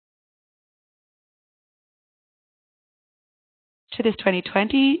to this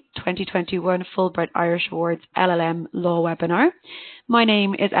 2020-2021 Fulbright Irish Awards LLM Law Webinar. My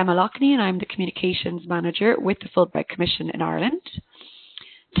name is Emma Loughney and I'm the Communications Manager with the Fulbright Commission in Ireland.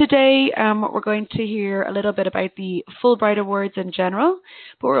 Today we're going to hear a little bit about the Fulbright Awards in general,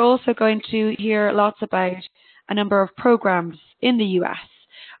 but we're also going to hear lots about a number of programs in the US.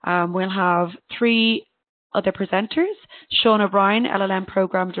 We'll have three other presenters: Sean O'Brien, LLM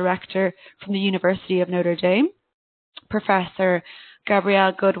Program Director from the University of Notre Dame; Professor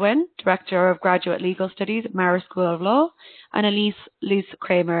Gabrielle Goodwin, Director of Graduate Legal Studies at Maurer School of Law; and Elise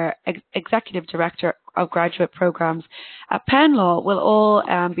Kramer, Executive Director of Graduate Programs at Penn Law, will all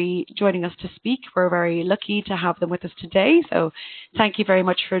be joining us to speak. We're very lucky to have them with us today, so thank you very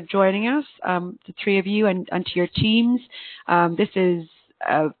much for joining us, the three of you and to your teams. This is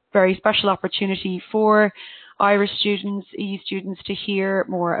a very special opportunity for Irish students, EU students, to hear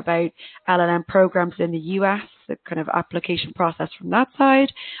more about LLM programs in the US, the kind of application process from that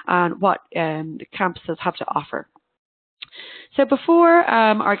side, and what the campuses have to offer. So before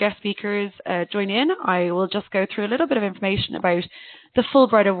our guest speakers join in, I will just go through a little bit of information about the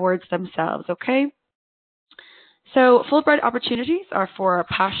Fulbright Awards themselves, okay? So Fulbright opportunities are for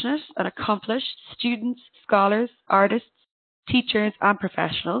passionate and accomplished students, scholars, artists, teachers and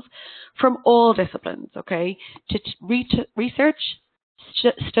professionals from all disciplines, okay, to research,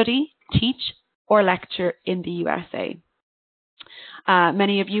 study, teach or lecture in the USA.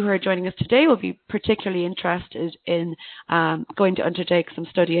 Many of you who are joining us today will be particularly interested in going to undertake some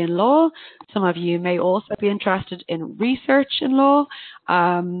study in law. Some of you may also be interested in research in law,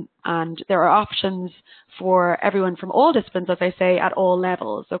 and there are options for everyone from all disciplines, as I say, at all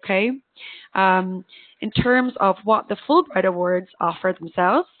levels, okay? In terms of what the Fulbright Awards offer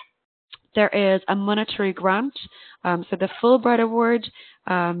themselves, there is a monetary grant. So the Fulbright Award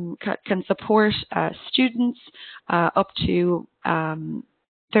can support students up to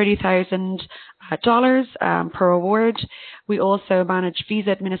 $30,000 per award. We also manage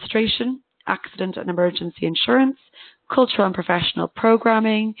visa administration, accident and emergency insurance, cultural and professional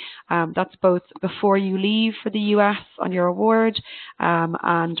programming. That's both before you leave for the US on your award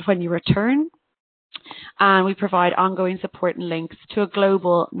and when you return. And we provide ongoing support and links to a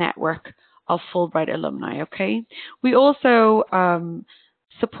global network of Fulbright alumni, okay? We also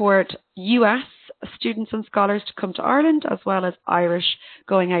support US students and scholars to come to Ireland, as well as Irish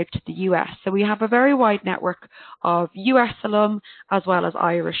going out to the US. So we have a very wide network of US alum as well as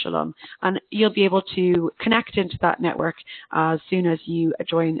Irish alum, and you'll be able to connect into that network as soon as you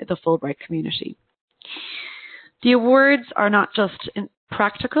join the Fulbright community. The awards are not just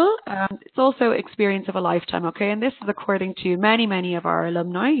practical, it's also experience of a lifetime, okay? And this is according to many of our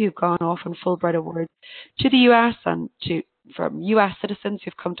alumni who've gone off on Fulbright Awards to the US and from US citizens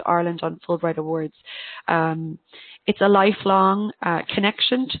who've come to Ireland on Fulbright Awards. It's a lifelong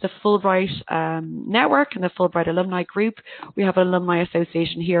connection to the Fulbright network and the Fulbright alumni group. We have an alumni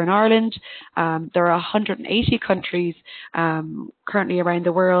association here in Ireland. There are 180 countries currently around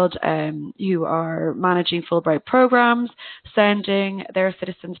the world who are managing Fulbright programs, sending their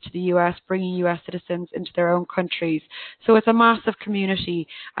citizens to the US, bringing US citizens into their own countries. So it's a massive community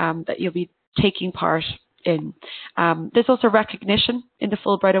that you'll be taking part in. There's also recognition in the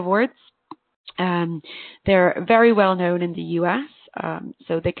Fulbright Awards. They're very well known in the US,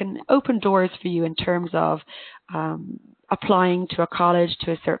 so they can open doors for you in terms of applying to a college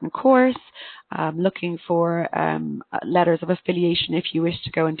to a certain course, looking for letters of affiliation if you wish to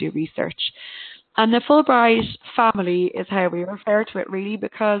go and do research. And the Fulbright family is how we refer to it, really,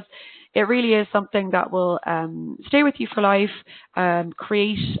 because it really is something that will stay with you for life,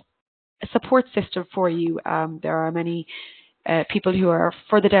 create a support system for you. There are many people who are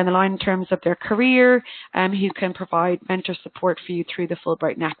further down the line in terms of their career who can provide mentor support for you through the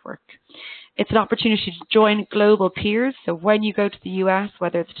Fulbright network. It's an opportunity to join global peers. So when you go to the US,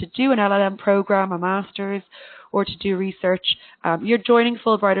 whether it's to do an LLM program, a master's, or to do research, you're joining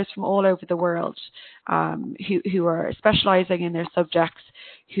Fulbrighters from all over the world who are specializing in their subjects,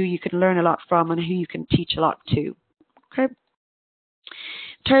 who you can learn a lot from and who you can teach a lot to. Okay.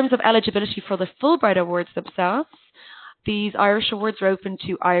 In terms of eligibility for the Fulbright Awards themselves, these Irish awards are open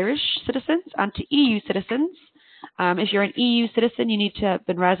to Irish citizens and to EU citizens. If you're an EU citizen, you need to have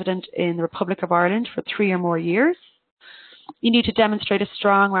been resident in the Republic of Ireland for 3 or more years. You need to demonstrate a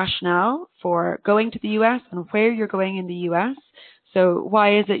strong rationale for going to the US and where you're going in the US. So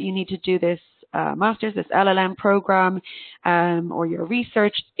why is it you need to do this master's, this LLM program, or your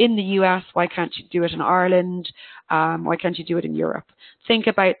research in the US? Why can't you do it in Ireland? Why can't you do it in Europe? Think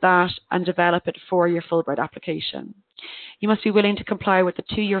about that and develop it for your Fulbright application. You must be willing to comply with the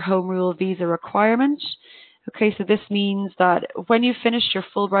 2-year home rule visa requirement. Okay, so this means that when you finish your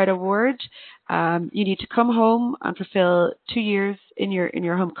Fulbright award, you need to come home and fulfill 2 years in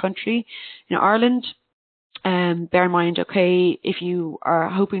your home country, in Ireland. Bear in mind, okay, if you are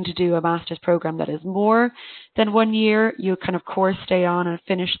hoping to do a master's program that is more than 1 year, you can of course stay on and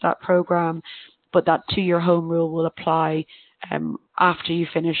finish that program, but that 2-year home rule will apply after you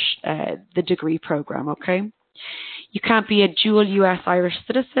finish the degree program, okay? You can't be a dual US-Irish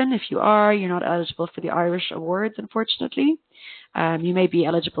citizen. If you are, you're not eligible for the Irish awards, unfortunately. You may be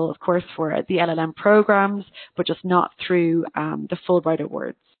eligible, of course, for the LLM programs, but just not through the Fulbright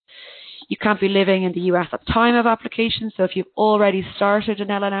awards. You can't be living in the US at the time of application. So if you've already started an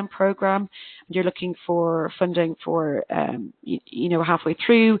LLM program and you're looking for funding for, halfway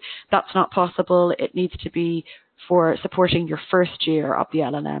through, that's not possible. It needs to be for supporting your first year of the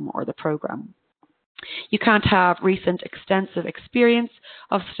LLM or the program. You can't have recent extensive experience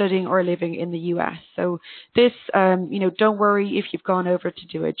of studying or living in the US. So this, don't worry if you've gone over to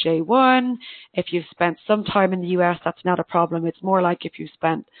do a J1. If you've spent some time in the US, that's not a problem. It's more like if you've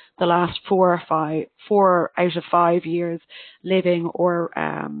spent the last 4 out of 5 years living or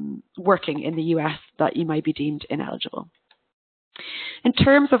working in the US that you might be deemed ineligible. In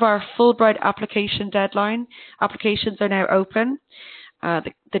terms of our Fulbright application deadline, applications are now open.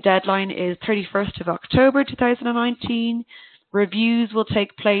 The deadline is 31st of October 2019. Reviews will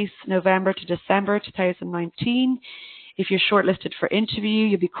take place November to December 2019. If you're shortlisted for interview,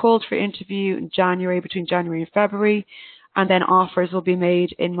 you'll be called for interview in January, between January and February, and then offers will be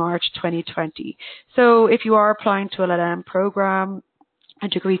made in March 2020. So if you are applying to an LLM program, a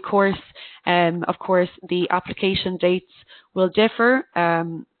degree course, of course, the application dates will differ.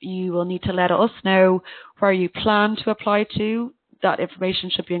 You will need to let us know where you plan to apply to. That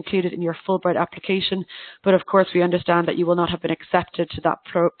information should be included in your Fulbright application, but of course we understand that you will not have been accepted to that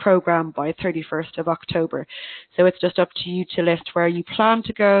program by 31st of October. So it's just up to you to list where you plan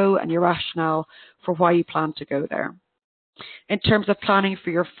to go and your rationale for why you plan to go there. In terms of planning for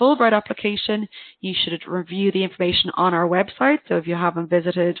your Fulbright application, you should review the information on our website. So if you haven't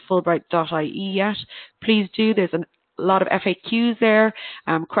visited fulbright.ie yet, please do. There's a lot of FAQs there,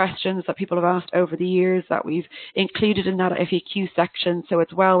 questions that people have asked over the years that we've included in that FAQ section. So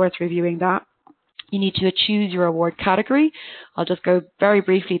it's well worth reviewing that. You need to choose your award category. I'll just go very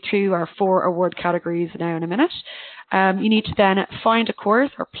briefly through our 4 award categories now in a minute. You need to then find a course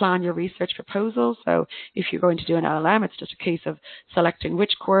or plan your research proposal. So if you're going to do an LLM, it's just a case of selecting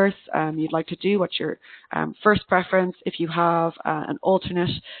which course you'd like to do, what's your first preference. If you have an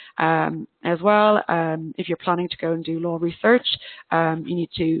alternate as well, if you're planning to go and do law research, you need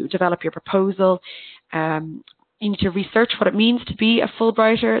to develop your proposal. You need to research what it means to be a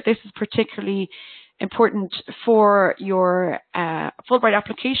Fulbrighter. This is particularly important for your Fulbright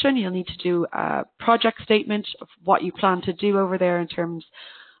application. You'll need to do a project statement of what you plan to do over there in terms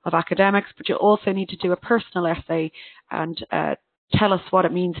of academics, but you'll also need to do a personal essay and tell us what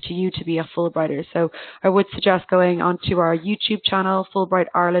it means to you to be a Fulbrighter. So I would suggest going onto our YouTube channel, Fulbright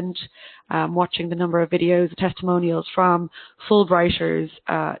Ireland, watching the number of videos, testimonials from Fulbrighters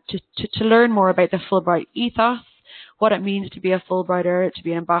to learn more about the Fulbright ethos, what it means to be a Fulbrighter, to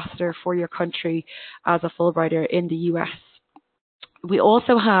be an ambassador for your country as a Fulbrighter in the US. We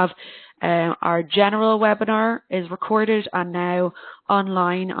also have our general webinar is recorded and now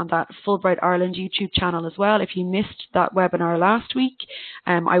online on that Fulbright Ireland YouTube channel as well. If you missed that webinar last week,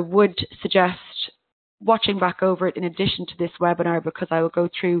 I would suggest watching back over it in addition to this webinar, because I will go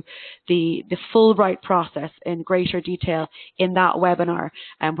through the Fulbright process in greater detail in that webinar,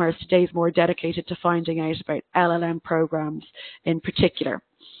 whereas today's more dedicated to finding out about LLM programs in particular.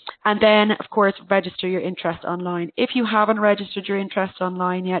 And then, of course, register your interest online. If you haven't registered your interest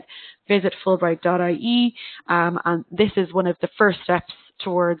online yet, visit fulbright.ie, and this is one of the first steps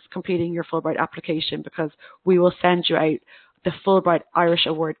towards completing your Fulbright application, because we will send you out the Fulbright Irish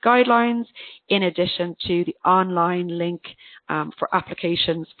Award Guidelines, in addition to the online link for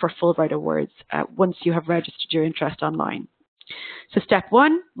applications for Fulbright Awards once you have registered your interest online. So step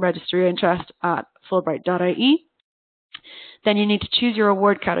 1, register your interest at fulbright.ie. Then you need to choose your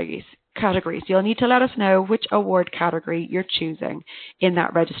award categories. You'll need to let us know which award category you're choosing in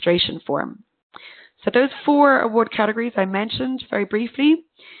that registration form. So those 4 award categories I mentioned very briefly.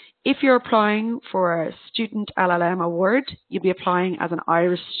 If you're applying for a student LLM award, you'll be applying as an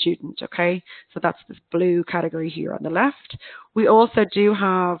Irish student, okay? So that's this blue category here on the left. We also do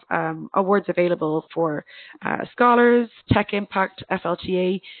have awards available for scholars, tech impact,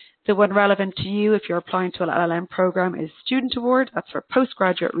 FLTA. The one relevant to you if you're applying to an LLM program is Student Award. That's for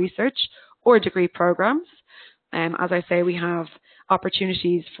postgraduate research or degree programs. As I say, we have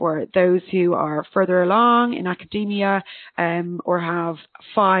opportunities for those who are further along in academia or have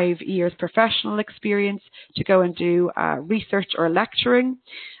 5 years professional experience to go and do research or lecturing.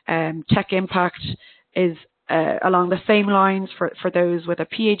 Tech Impact is along the same lines for those with a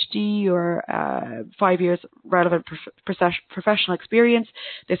PhD or 5 years relevant professional experience.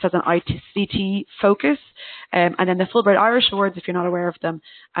 This has an ICT focus. And then the Fulbright Irish Awards, if you're not aware of them,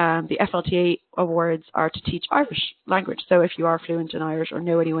 the FLTA Awards are to teach Irish language. So if you are fluent in Irish or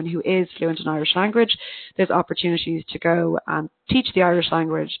know anyone who is fluent in Irish language, there's opportunities to go and teach the Irish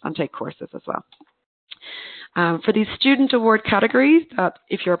language and take courses as well. For these student award categories, that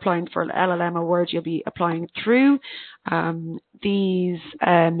if you're applying for an LLM award, you'll be applying through these.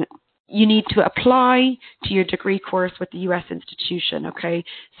 You need to apply to your degree course with the US institution. Okay,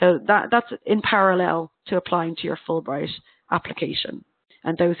 so that's in parallel to applying to your Fulbright application.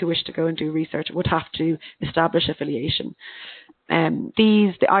 And those who wish to go and do research would have to establish affiliation.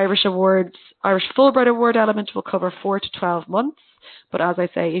 The Irish awards, Irish Fulbright Award element will cover 4 to 12 months. But as I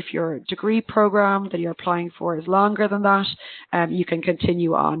say, if your degree program that you're applying for is longer than that, you can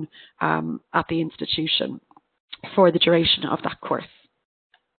continue on at the institution for the duration of that course.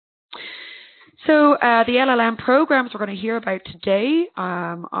 So the LLM programs we're going to hear about today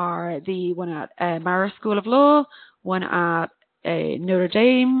are the one at Marist School of Law, one at Notre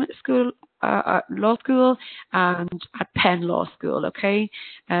Dame School, Law School, and at Penn Law School. Okay.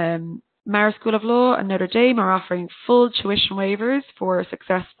 Marist School of Law and Notre Dame are offering full tuition waivers for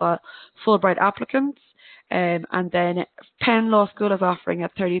successful Fulbright applicants. And then Penn Law School is offering a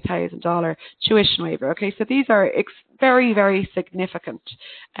 $30,000 tuition waiver. Okay, so these are very, very significant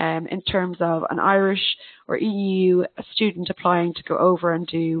in terms of an Irish or EU student applying to go over and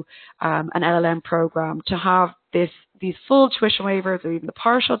do an LLM program, to have these full tuition waivers or even the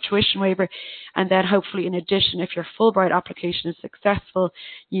partial tuition waiver. And then hopefully, in addition, if your Fulbright application is successful,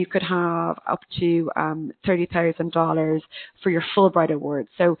 you could have up to $30,000 for your Fulbright award.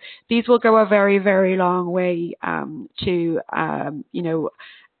 So these will go a very, very long way to,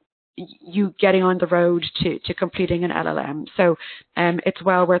 you getting on the road to completing an LLM. So it's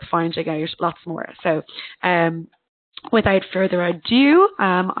well worth finding out lots more. So without further ado,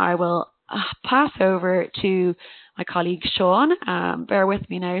 I will pass over to my colleague Sean. Bear with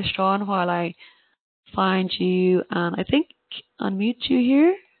me now, Sean, while I find you and I think unmute you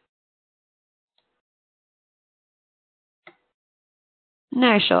here.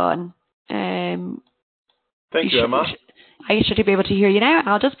 Now, Sean. Thank you, Emma. I should be able to hear you now.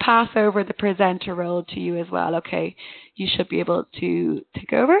 I'll just pass over the presenter role to you as well. Okay, you should be able to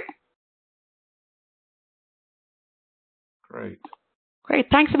take over. Great. Great.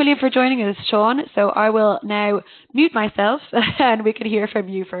 Thanks a million for joining us, Sean. So I will now mute myself and we can hear from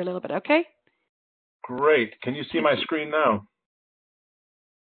you for a little bit, okay? Great. Can you see my screen now?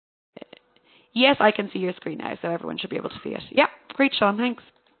 Yes, I can see your screen now, so everyone should be able to see it. Yeah, great, Sean. Thanks.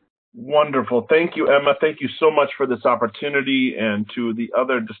 Wonderful. Thank you, Emma. Thank you so much for this opportunity, and to the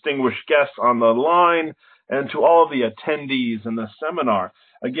other distinguished guests on the line, and to all the attendees in the seminar.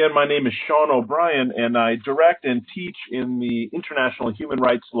 Again, my name is Sean O'Brien, and I direct and teach in the International Human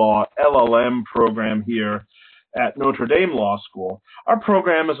Rights Law LLM program here at Notre Dame Law School. Our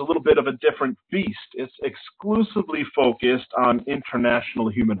program is a little bit of a different beast. It's exclusively focused on international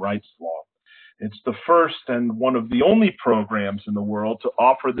human rights law. It's the first and one of the only programs in the world to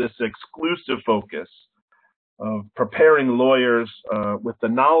offer this exclusive focus of preparing lawyers with the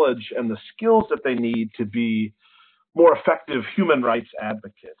knowledge and the skills that they need to be more effective human rights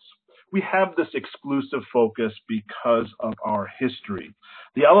advocates. We have this exclusive focus because of our history.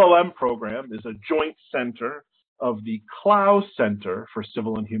 The LLM program is a joint center of the Clow Center for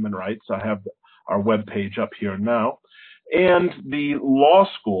Civil and Human Rights. I have our webpage up here now, and the law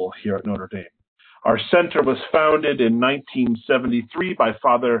school here at Notre Dame. Our center was founded in 1973 by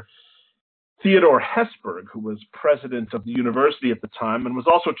Father Theodore Hesburgh, who was president of the university at the time and was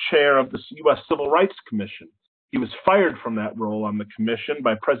also chair of the U.S. Civil Rights Commission. He was fired from that role on the commission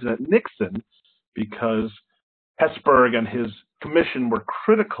by President Nixon because Hesburgh and his commission were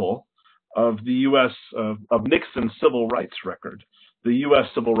critical of the U.S. of Nixon's civil rights record. The U.S.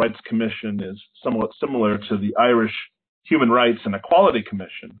 Civil Rights Commission is somewhat similar to the Irish Human Rights and Equality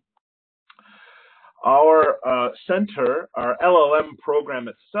Commission. Our center, our LLM program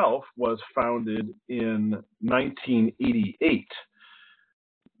itself, was founded in 1988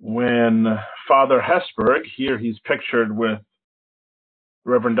 when Father Hesburgh, here he's pictured with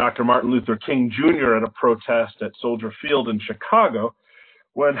Reverend Dr. Martin Luther King Jr. at a protest at Soldier Field in Chicago,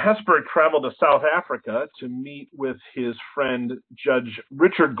 when Hesburgh traveled to South Africa to meet with his friend Judge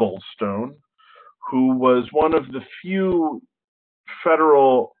Richard Goldstone, who was one of the few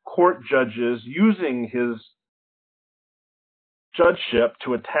federal court judges using his judgeship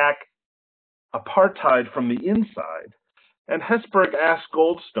to attack apartheid from the inside. And Hesburgh asked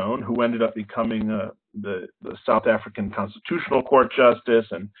Goldstone, who ended up becoming the South African Constitutional Court Justice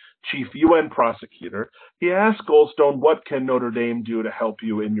and chief UN prosecutor, he asked Goldstone, what can Notre Dame do to help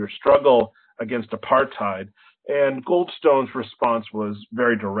you in your struggle against apartheid? And Goldstone's response was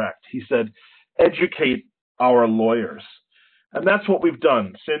very direct. He said, educate our lawyers. And that's what we've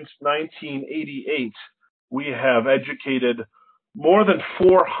done. Since 1988, we have educated more than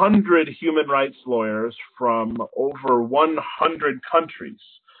 400 human rights lawyers from over 100 countries.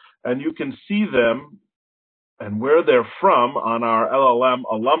 And you can see them and where they're from on our LLM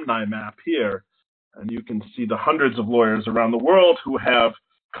alumni map here. And you can see the hundreds of lawyers around the world who have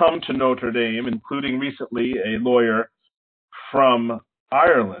come to Notre Dame, including recently a lawyer from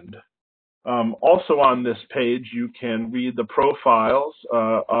Ireland. Also on this page, you can read the profiles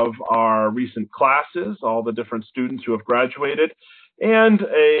of our recent classes, all the different students who have graduated, and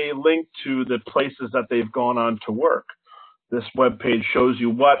a link to the places that they've gone on to work. This webpage shows you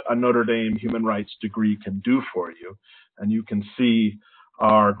what a Notre Dame human rights degree can do for you. And you can see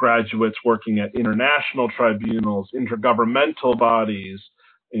our graduates working at international tribunals, intergovernmental bodies,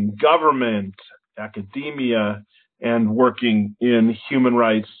 in government, academia, and working in human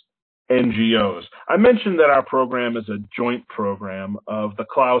rights NGOs. I mentioned that our program is a joint program of the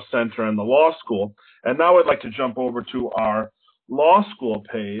Klaus Center and the law school. And now I'd like to jump over to our law school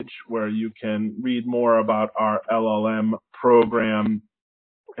page where you can read more about our LLM program,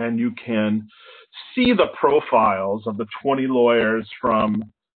 and you can see the profiles of the 20 lawyers from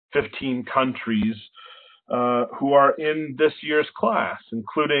 15 countries who are in this year's class,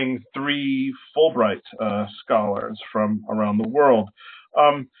 including 3 Fulbright scholars from around the world.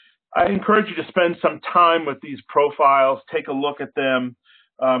 I encourage you to spend some time with these profiles, take a look at them.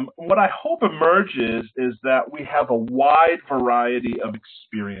 What I hope emerges is that we have a wide variety of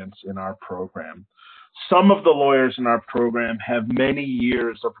experience in our program. Some of the lawyers in our program have many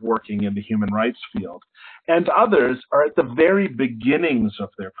years of working in the human rights field, and others are at the very beginnings of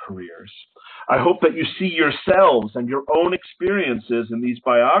their careers. I hope that you see yourselves and your own experiences in these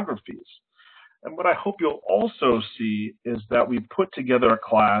biographies. And what I hope you'll also see is that we put together a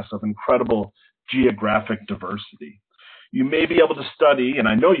class of incredible geographic diversity. You may be able to study, and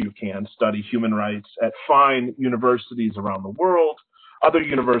I know you can study human rights at fine universities around the world, other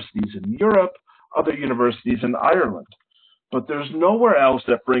universities in Europe, other universities in Ireland. But there's nowhere else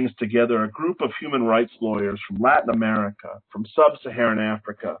that brings together a group of human rights lawyers from Latin America, from Sub-Saharan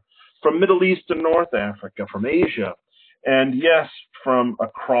Africa, from Middle East and North Africa, from Asia, and yes, from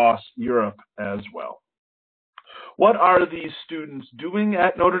across Europe as well. What are these students doing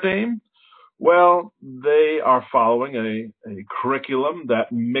at Notre Dame? Well, they are following a curriculum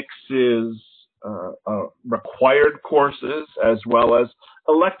that mixes required courses as well as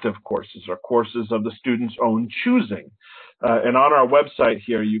elective courses, or courses of the student's own choosing. And on our website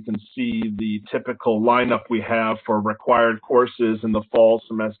here, you can see the typical lineup we have for required courses in the fall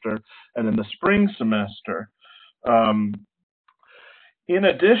semester and in the spring semester. In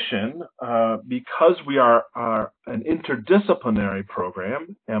addition, because we are an interdisciplinary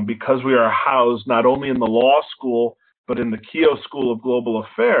program, and because we are housed not only in the law school, but in the Keough School of Global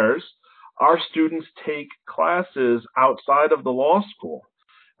Affairs, our students take classes outside of the law school.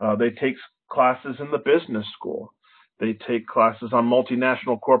 They take classes in the business school. They take classes on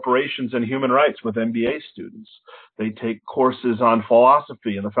multinational corporations and human rights with MBA students. They take courses on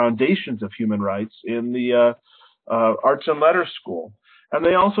philosophy and the foundations of human rights in the Arts and Letters School. And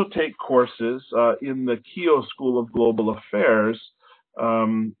they also take courses in the Keough School of Global Affairs.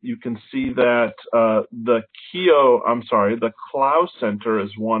 You can see that the Klaus Center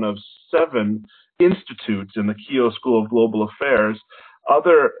is one of 7 institutes in the Keough School of Global Affairs.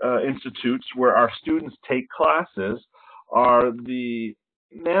 Other institutes where our students take classes are the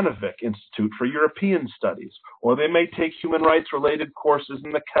Nanovic Institute for European Studies, or they may take human rights related courses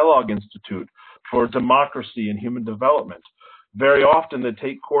in the Kellogg Institute for Democracy and Human Development. Very often they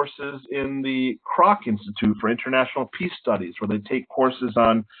take courses in the Kroc Institute for International Peace Studies, where they take courses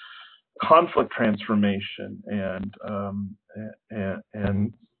on conflict transformation and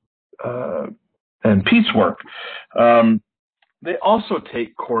peace work. They also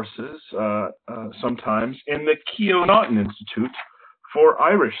take courses sometimes in the Keough Naughton Institute for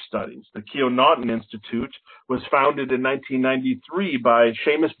Irish Studies. The Keough Naughton Institute was founded in 1993 by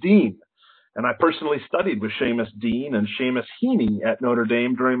Seamus Dean. And I personally studied with Seamus Dean and Seamus Heaney at Notre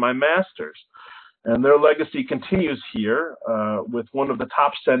Dame during my master's. And their legacy continues here with one of the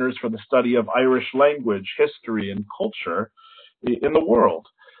top centers for the study of Irish language, history, and culture in the world.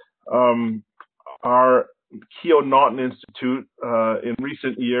 Our Keogh Naughton Institute in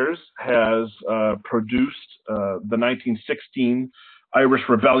recent years has produced the 1916 Irish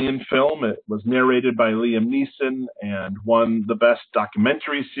Rebellion film. It was narrated by Liam Neeson and won the Best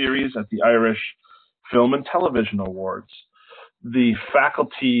Documentary Series at the Irish Film and Television Awards. The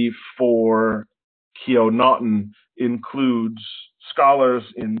faculty for Keogh Naughton includes scholars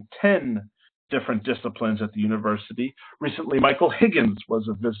in 10 different disciplines at the university. Recently, Michael Higgins was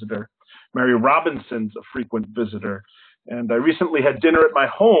a visitor. Mary Robinson's a frequent visitor. And I recently had dinner at my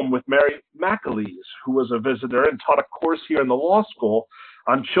home with Mary McAleese, who was a visitor and taught a course here in the law school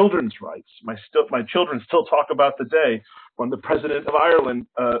on children's rights. My children still talk about the day when the President of Ireland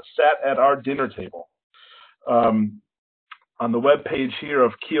sat at our dinner table. On the web page here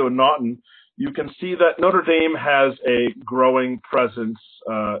of Keogh Naughton, you can see that Notre Dame has a growing presence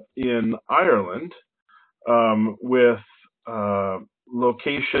in Ireland with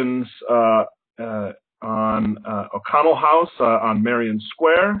locations on O'Connell House on Marion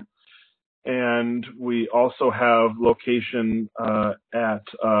Square, and we also have location at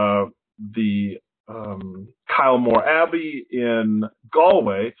the Kylemore Abbey in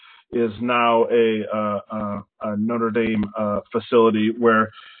Galway. Is now a Notre Dame facility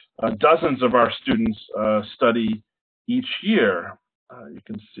where dozens of our students study each year. You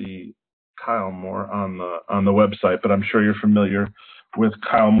can see Kylemore on the website, but I'm sure you're familiar with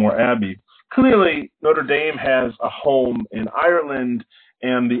Kylemore Abbey. Clearly, Notre Dame has a home in Ireland,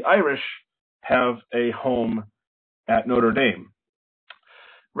 and the Irish have a home at Notre Dame.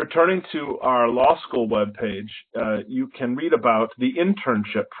 Returning to our law school webpage, you can read about the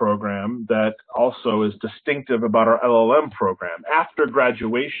internship program that also is distinctive about our LLM program. After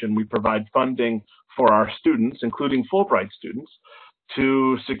graduation, we provide funding for our students, including Fulbright students,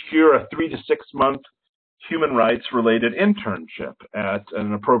 to secure a 3 to 6 month human rights related internship at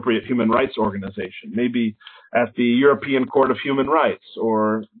an appropriate human rights organization, maybe at the European Court of Human Rights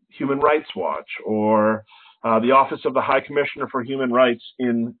or Human Rights Watch or the Office of the High Commissioner for Human Rights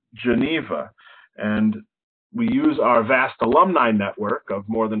in Geneva. And we use our vast alumni network of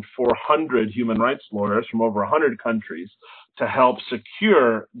more than 400 human rights lawyers from over 100 countries to help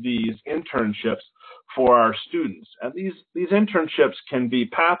secure these internships for our students. And these internships can be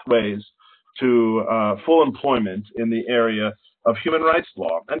pathways to full employment in the area of human rights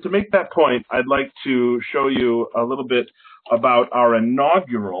law. And to make that point, I'd like to show you a little bit about our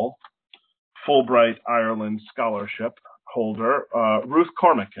inaugural Fulbright Ireland Scholarship holder, Ruth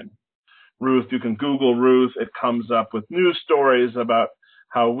Cormacan. Ruth, you can Google Ruth. It comes up with news stories about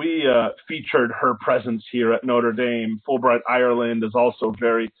how we featured her presence here at Notre Dame. Fulbright Ireland is also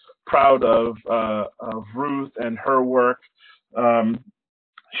very proud of Ruth and her work.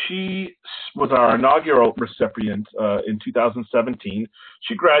 She was our inaugural recipient in 2017.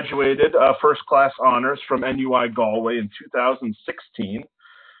 She graduated first-class honors from NUI Galway in 2016.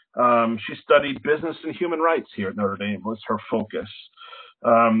 She studied business and human rights here at Notre Dame, was her focus.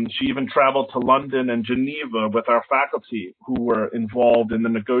 She even traveled to London and Geneva with our faculty who were involved in the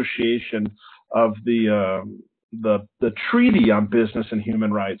negotiation of the treaty on business and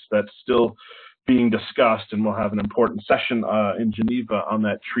human rights that's still being discussed, and we'll have an important session in Geneva on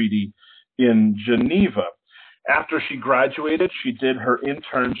that treaty in Geneva. After she graduated, she did her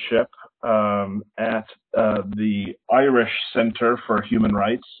internship at the Irish Center for Human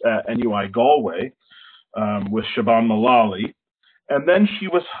Rights at NUI Galway with Siobhan Mullally. And then she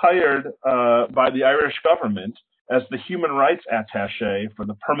was hired by the Irish government as the Human Rights Attaché for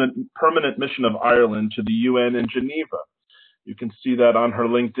the permanent mission of Ireland to the UN in Geneva. You can see that on her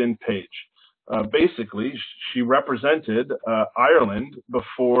LinkedIn page. Basically, she represented Ireland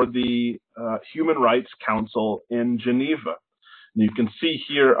before the Human Rights Council in Geneva. And you can see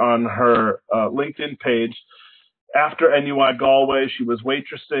here on her LinkedIn page, after NUI Galway, she was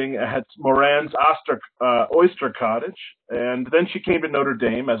waitressing at Moran's Oyster Cottage, and then she came to Notre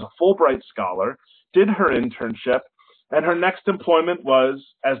Dame as a Fulbright scholar, did her internship, and her next employment was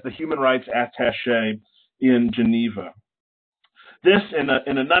as the Human Rights Attaché in Geneva. This, in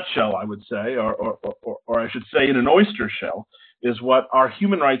a nutshell, I would say, or I should say in an oyster shell, is what our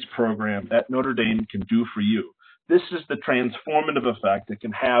human rights program at Notre Dame can do for you. This is the transformative effect it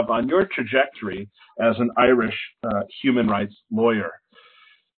can have on your trajectory as an Irish human rights lawyer.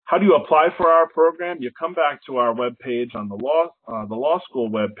 How do you apply for our program? You come back to our webpage on the law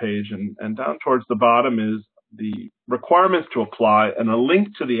school webpage, and down towards the bottom is the requirements to apply and a link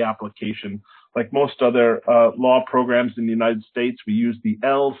to the application. Like most other law programs in the United States, we use the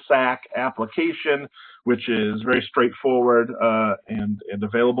LSAC application, which is very straightforward and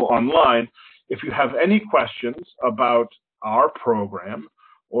available online. If you have any questions about our program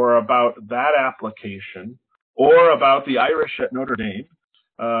or about that application or about the Irish at Notre Dame,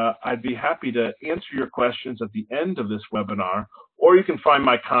 I'd be happy to answer your questions at the end of this webinar, or you can find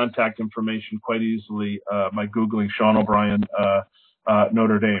my contact information quite easily by Googling Sean O'Brien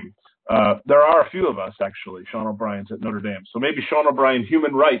Notre Dame. There are a few of us, actually, Sean O'Brien's at Notre Dame. So maybe Sean O'Brien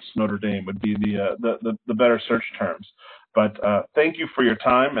Human Rights Notre Dame would be the better search terms. But thank you for your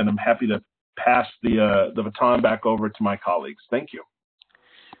time, and I'm happy to pass the baton back over to my colleagues. Thank you.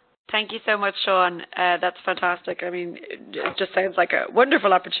 Thank you so much, Sean. That's fantastic. I mean, it just sounds like a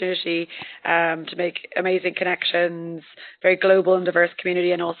wonderful opportunity to make amazing connections, very global and diverse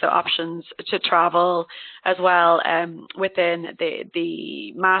community, and also options to travel as well within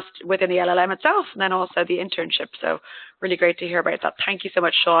within the LLM itself, and then also the internship. So really great to hear about that. Thank you so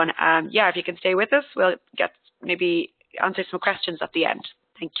much, Sean. Yeah, if you can stay with us, we'll get maybe answer some questions at the end.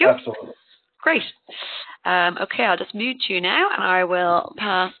 Thank you. Absolutely. Great. Okay, I'll just mute you now, and I will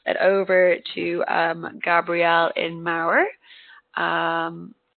pass it over to Gabrielle in Mauer. Let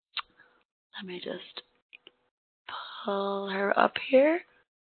me just pull her up here.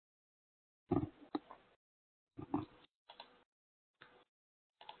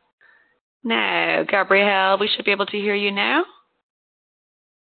 Now, Gabrielle, we should be able to hear you now.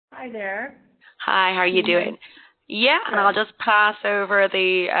 Hi there. Hi, how are you doing? Yeah, and I'll just pass over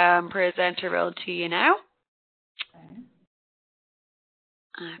the presenter role to you now.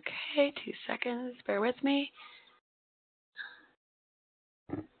 Okay, 2 seconds, bear with me.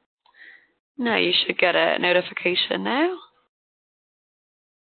 Now you should get a notification now.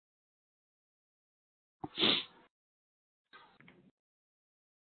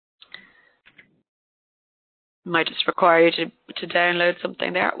 Might just require you to download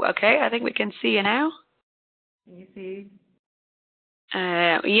something there. Okay, I think we can see you now. Can you see?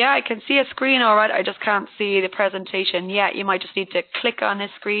 Yeah, I can see a screen all right. I just can't see the presentation yet. You might just need to click on this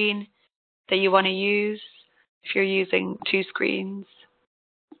screen that you want to use if you're using 2 screens.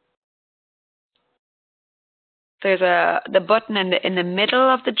 There's the button in the middle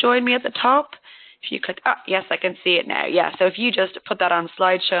of the Join Me at the top. If you click, yes, I can see it now. Yeah, so if you just put that on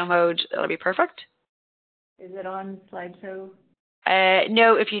slideshow mode, that'll be perfect. Is it on slideshow?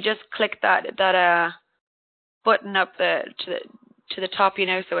 No, if you just click that button up to the top, you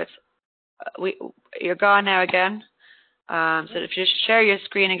know, so it's you're gone now again. So if you just share your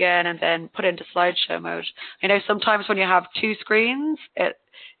screen again and then put it into slideshow mode. You know, sometimes when you have 2 screens,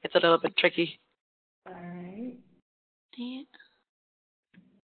 it's a little bit tricky. All right. Yeah.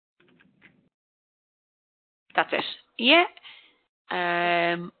 That's it. Yeah.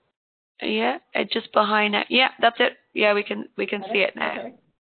 Yeah. Just behind it. Yeah, that's it. Yeah, we can see it now. Okay.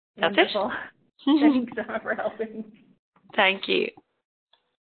 That's Wonderful. Thanks, Emma, for helping. Thank you.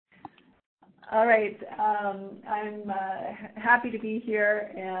 All right. I'm happy to be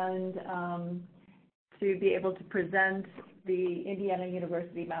here and to be able to present the Indiana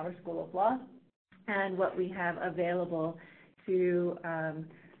University Mauer School of Law and what we have available to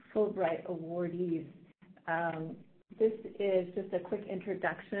Fulbright awardees. This is just a quick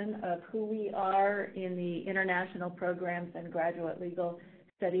introduction of who we are in the International Programs and Graduate Legal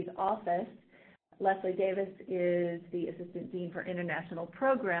Studies Office. Leslie Davis is the Assistant Dean for International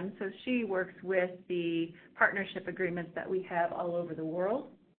Programs, so she works with the partnership agreements that we have all over the world.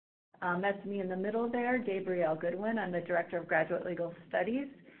 That's me in the middle there, Gabrielle Goodwin. I'm the Director of Graduate Legal Studies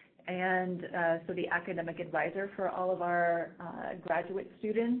and so the academic advisor for all of our graduate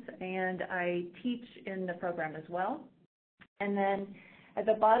students, and I teach in the program as well. And then at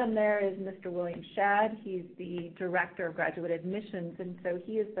the bottom there is Mr. William Shad. He's the Director of Graduate Admissions, and so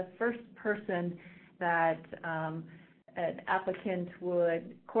he is the first person that an applicant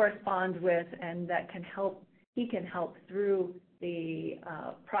would correspond with and that he can help through the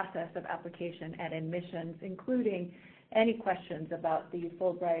process of application and admissions, including any questions about the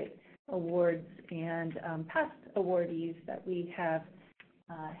Fulbright Awards and past awardees that we have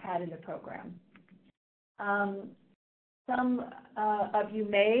had in the program. Some of you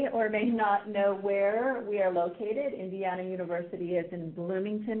may or may not know where we are located. Indiana University is in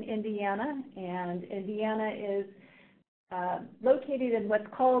Bloomington, Indiana, and Indiana is located in what's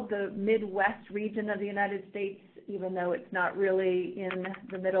called the Midwest region of the United States, even though it's not really in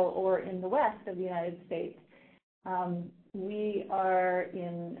the middle or in the west of the United States. We are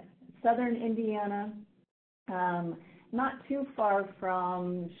in southern Indiana, not too far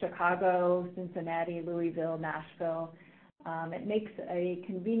from Chicago, Cincinnati, Louisville, Nashville. It makes a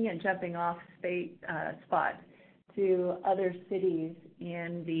convenient jumping off spot to other cities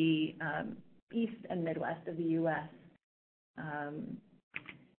in the east and Midwest of the U.S.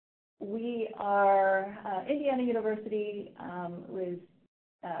 Indiana University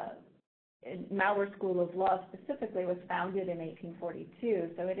Maurer School of Law specifically was founded in 1842,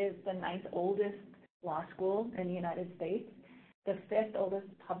 so it is the 9th oldest law school in the United States, the 5th oldest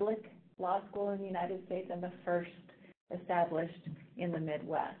public law school in the United States, and the first established in the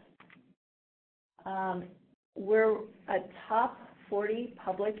Midwest. We're a top 40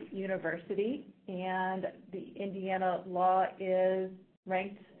 public university, and the Indiana Law is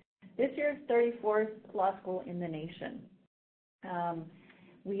ranked this year's 34th law school in the nation.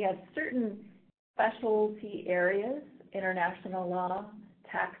 We have certain specialty areas, international law,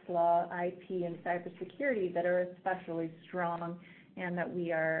 tax law, IP, and cybersecurity, that are especially strong and that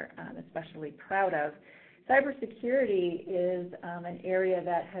we are especially proud of. Cybersecurity is an area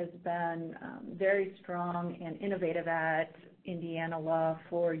that has been very strong and innovative at Indiana Law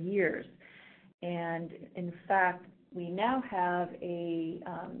for years. And in fact, we now have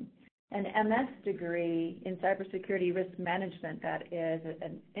an MS degree in cybersecurity risk management that is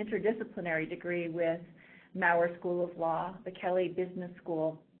an interdisciplinary degree with Maurer School of Law, the Kelley Business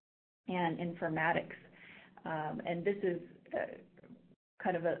School, and informatics. And this is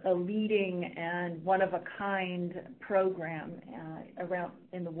kind of a leading and one-of-a-kind program around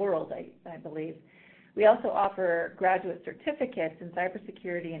in the world, I believe. We also offer graduate certificates in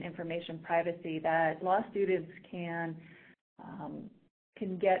cybersecurity and information privacy that law students can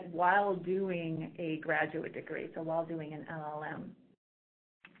get while doing a graduate degree, so while doing an LLM.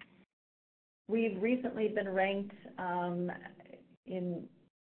 We've recently been ranked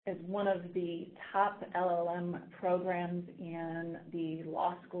as one of the top LLM programs in the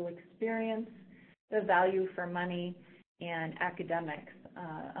law school experience, the value for money, and academics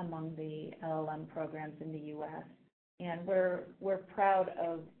among the LLM programs in the U.S. And we're proud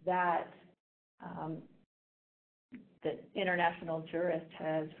of that. The International Jurist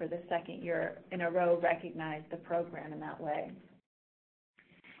has, for the second year in a row, recognized the program in that way.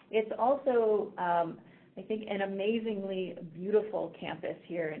 It's also, I think, an amazingly beautiful campus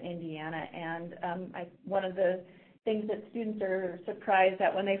here in Indiana, and one of the things that students are surprised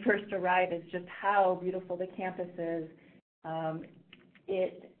at when they first arrive is just how beautiful the campus is.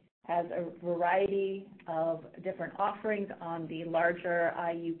 It has a variety of different offerings on the larger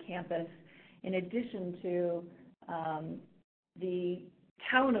IU campus, in addition to the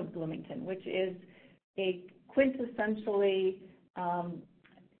town of Bloomington, which is a quintessentially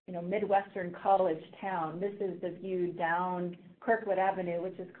Midwestern college town. This is the view down Kirkwood Avenue,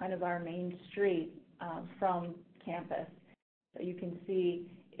 which is kind of our main street from campus. So you can see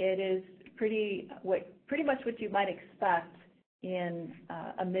it is pretty much what you might expect in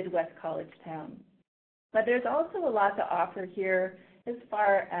a Midwest college town. But there's also a lot to offer here as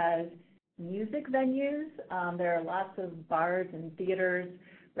far as music venues. There are lots of bars and theaters,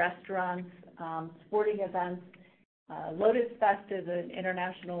 restaurants, sporting events. Lotus Fest is an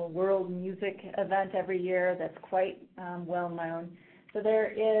international world music event every year that's quite well known. So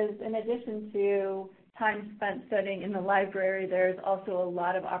there is, in addition to time spent studying in the library, there's also a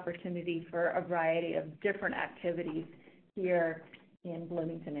lot of opportunity for a variety of different activities here in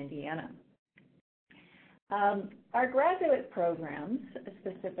Bloomington, Indiana. Our graduate programs,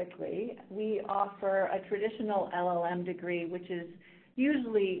 specifically, we offer a traditional LLM degree, which is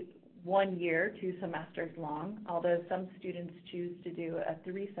usually 1 year, 2 semesters long, although some students choose to do a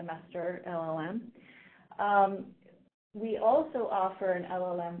 3-semester LLM. We also offer an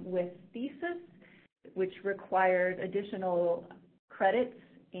LLM with thesis, which requires additional credits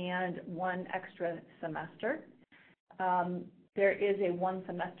and 1 extra semester. There is a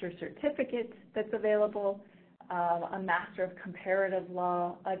 1-semester certificate that's available, a Master of Comparative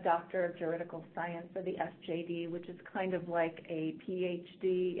Law, a Doctor of Juridical Science, or the SJD, which is kind of like a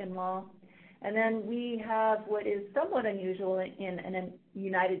PhD in law. And then we have what is somewhat unusual in a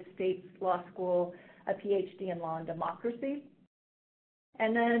United States law school, a PhD in law and democracy.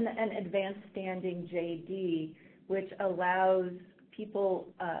 And then an advanced standing JD, which allows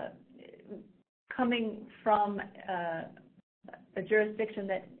people coming from a jurisdiction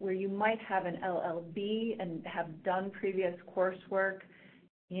where you might have an LLB and have done previous coursework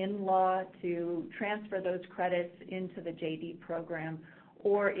in law to transfer those credits into the JD program.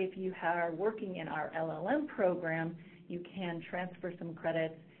 Or if you are working in our LLM program, you can transfer some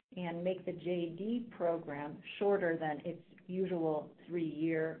credits and make the JD program shorter than its usual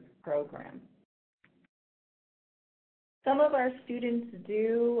 3-year program. Some of our students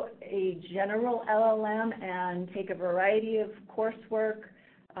do a general LLM and take a variety of coursework.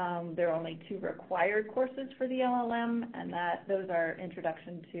 There are only 2 required courses for the LLM, and those are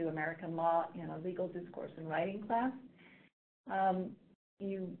Introduction to American Law and a Legal Discourse and Writing class.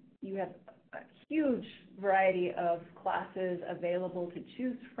 You you have a huge variety of classes available to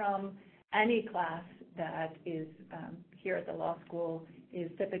choose from. Any class that is here at the law school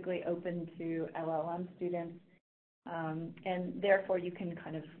is typically open to LLM students, and therefore you can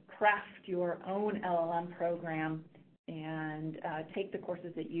kind of craft your own LLM program and take the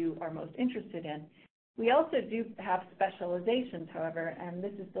courses that you are most interested in. We also do have specializations, however, and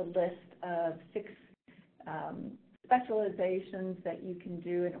this is the list of 6 specializations that you can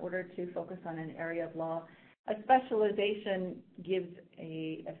do in order to focus on an area of law. A specialization gives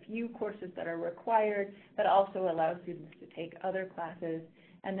a few courses that are required, but also allows students to take other classes,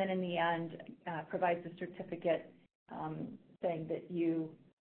 and then in the end provides a certificate saying that you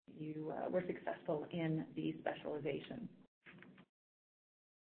were successful in the specialization.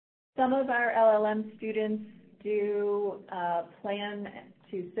 Some of our LLM students do plan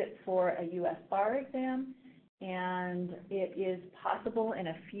to sit for a U.S. bar exam, and it is possible in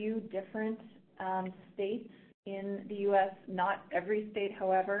a few different states in the U.S., not every state,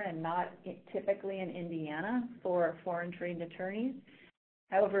 however, and not typically in Indiana for foreign-trained attorneys.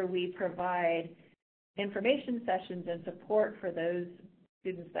 However, we provide information sessions and support for those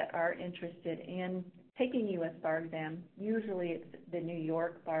students that are interested in taking U.S. bar exam. Usually it's the New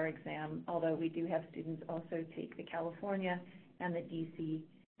York bar exam, although we do have students also take the California and the D.C.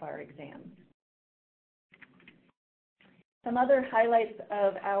 bar exams. Some other highlights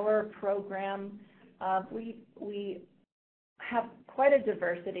of our program, we have quite a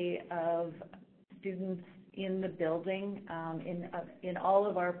diversity of students in the building in all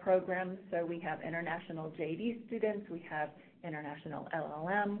of our programs. So we have international JD students, we have international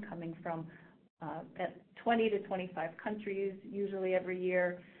LLM coming from 20 to 25 countries usually every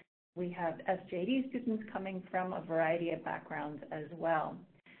year. We have SJD students coming from a variety of backgrounds as well.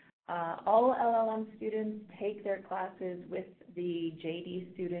 All LLM students take their classes with the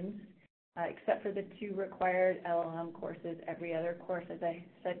JD students, except for the 2 required LLM courses. Every other course, as I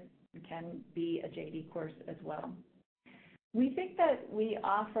said, can be a JD course as well. We think that we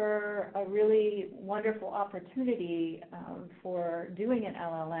offer a really wonderful opportunity for doing an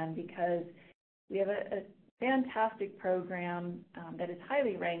LLM because we have a fantastic program that is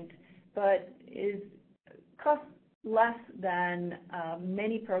highly ranked, but costs less than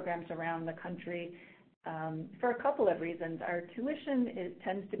many programs around the country for a couple of reasons. Our tuition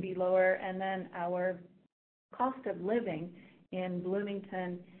tends to be lower, and then our cost of living in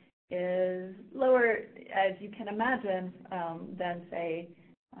Bloomington is lower, as you can imagine, than, say,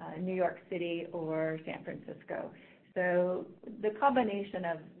 New York City or San Francisco. So the combination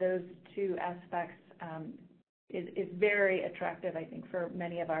of those 2 aspects is very attractive, I think, for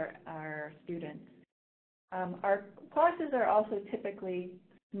many of our students. Our classes are also typically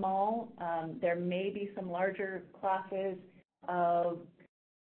small. There may be some larger classes of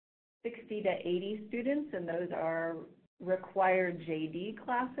 60 to 80 students, and those are required JD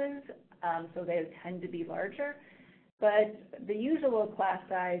classes, so they tend to be larger. But the usual class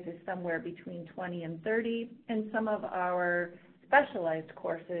size is somewhere between 20 and 30, and some of our specialized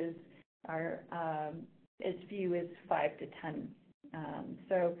courses are as few as 5 to 10.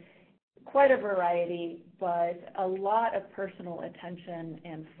 So quite a variety, but a lot of personal attention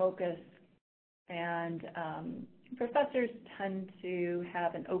and focus, and professors tend to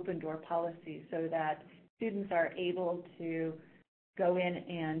have an open door policy so that students are able to go in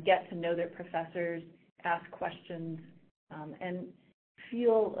and get to know their professors, ask questions, and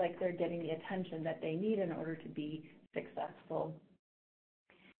feel like they're getting the attention that they need in order to be successful.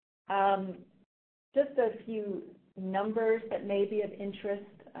 Just a few numbers that may be of interest,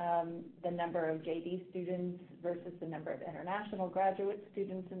 the number of JD students versus the number of international graduate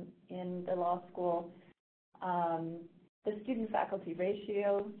students in the law school. The student-faculty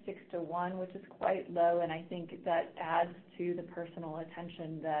ratio, 6 to 1, which is quite low, and I think that adds to the personal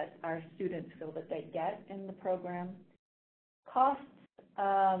attention that our students feel that they get in the program. Costs,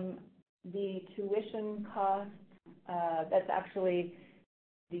 the tuition costs, that's actually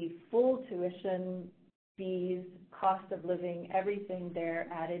the full tuition, fees, cost of living, everything there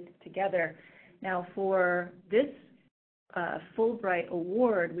added together. Now for this Fulbright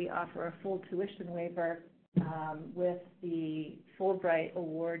Award, we offer a full tuition waiver with the Fulbright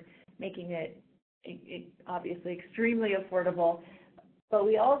Award, making it obviously extremely affordable. But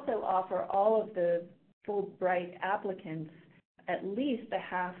we also offer all of the Fulbright applicants at least a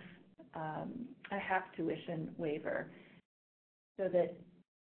half tuition waiver, so that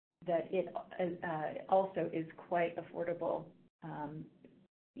it also is quite affordable,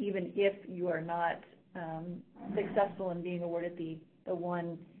 even if you are not successful in being awarded the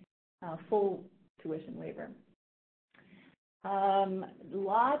one full tuition waiver.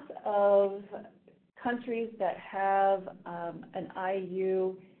 Lots of countries that have an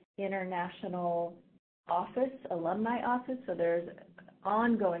IU international office, alumni office, so there's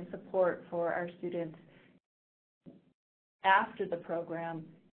ongoing support for our students after the program,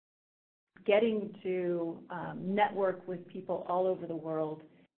 getting to network with people all over the world.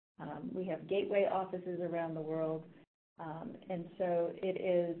 We have gateway offices around the world, and so it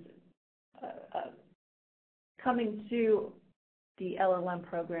is coming to the LLM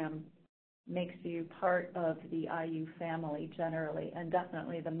program makes you part of the IU family generally, and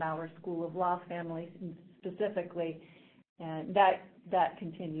definitely the Maurer School of Law family specifically, and that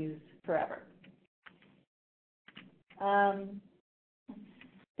continues forever.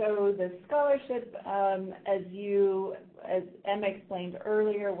 So the scholarship, as Emma explained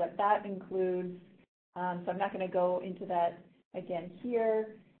earlier, what that includes, so I'm not going to go into that again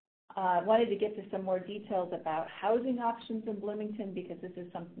here. I wanted to get to some more details about housing options in Bloomington because this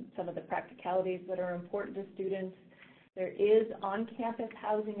is some of the practicalities that are important to students. There is on-campus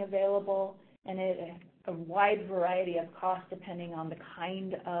housing available and a wide variety of costs depending on the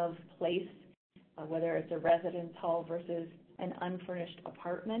kind of place, whether it's a residence hall versus an unfurnished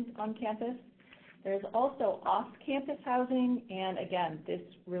apartment on campus. There's also off-campus housing, and again, this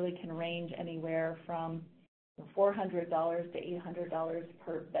really can range anywhere from $400 to $800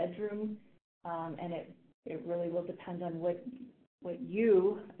 per bedroom, and it really will depend on what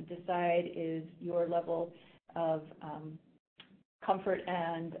you decide is your level of comfort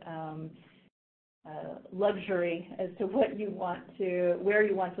and luxury as to where you want to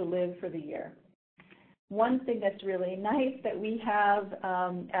live for the year. One thing that's really nice that we have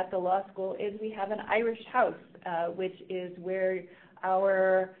at the law school is we have an Irish house, which is where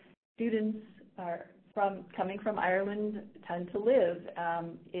our students coming from Ireland tend to live.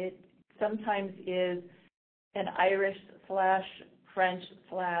 It sometimes is an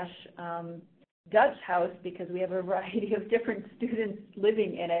Irish/French/Dutch house because we have a variety of different students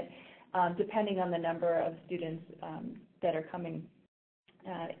living in it, depending on the number of students that are coming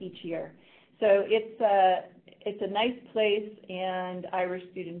each year. So it's a nice place, and Irish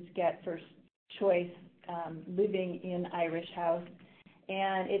students get first choice living in Irish house.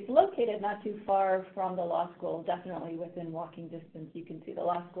 And it's located not too far from the law school, definitely within walking distance. You can see the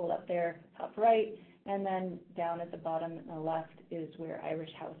law school up there, top right, and then down at the bottom on the left is where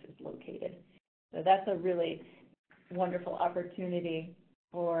Irish House is located. So that's a really wonderful opportunity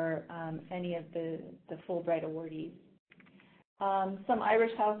for any of the Fulbright awardees. Some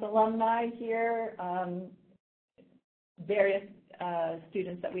Irish House alumni here, various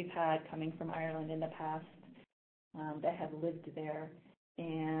students that we've had coming from Ireland in the past that have lived there.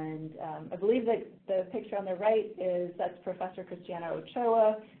 And I believe that the picture on the right that's Professor Christiana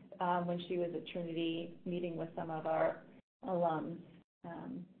Ochoa when she was at Trinity meeting with some of our alums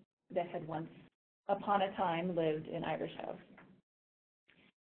that had once upon a time lived in Irish House.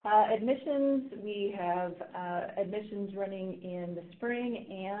 Admissions, we have admissions running in the spring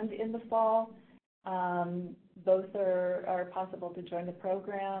and in the fall. Both are possible to join the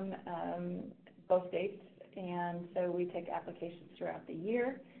program, both dates. And so we take applications throughout the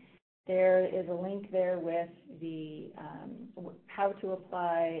year. There is a link there with the how to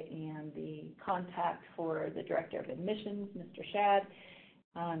apply and the contact for the Director of Admissions, Mr. Shad,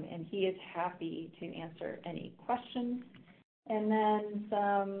 and he is happy to answer any questions. And then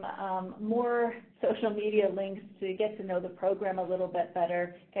some more social media links to get to know the program a little bit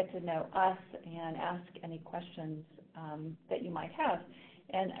better, get to know us, and ask any questions that you might have.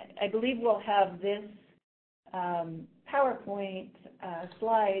 And I believe we'll have this PowerPoint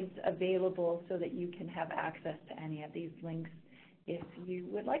slides available so that you can have access to any of these links if you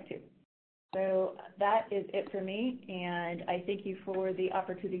would like to. So that is it for me, and I thank you for the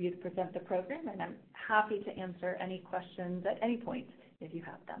opportunity to present the program, and I'm happy to answer any questions at any point if you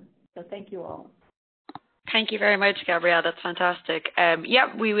have them. So thank you all. Thank you very much, Gabrielle. That's fantastic.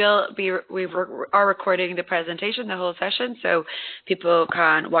 Yeah, we are recording the presentation, the whole session, so people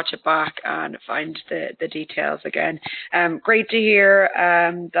can watch it back and find the details again. Great to hear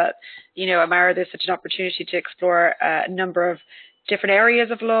that, Amara, there's such an opportunity to explore a number of different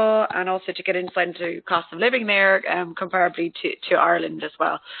areas of law and also to get insight into cost of living there comparably to Ireland as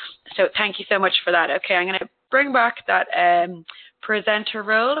well. So thank you so much for that. Okay, I'm going to bring back that presenter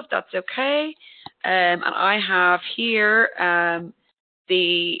role, if that's okay. And I have here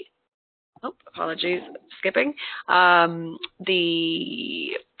apologies, skipping,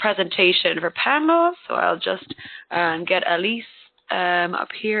 the presentation for Penn Law. So I'll just get Elise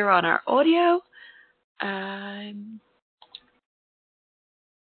up here on our audio.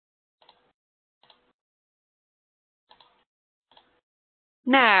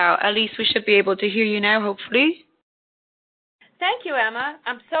 Now, Elise, we should be able to hear you now, hopefully. Thank you, Emma.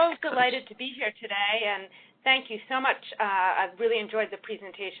 I'm so delighted to be here today, and thank you so much. I've really enjoyed the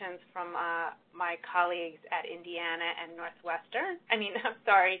presentations from my colleagues at Indiana and Notre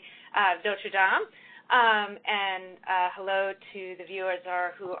Dame. And hello to the viewers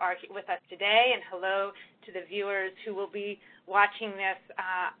who are with us today, and hello to the viewers who will be watching this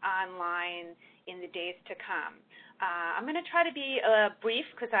online in the days to come. I'm going to try to be brief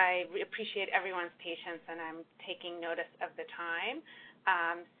because I appreciate everyone's patience, and I'm taking notice of the time.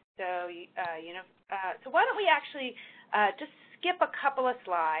 So why don't we actually just skip a couple of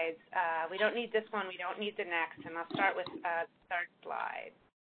slides. We don't need this one. We don't need the next, and I'll start with the third slide.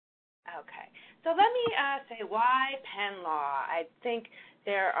 Okay. So let me say why Penn Law. I think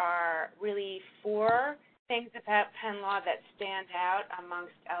there are really 4 things about Penn Law that stand out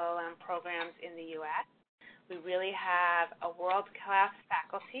amongst LLM programs in the U.S. We really have a world-class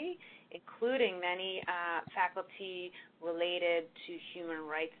faculty, including many faculty related to human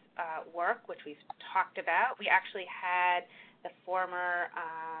rights work, which we've talked about. We actually had the former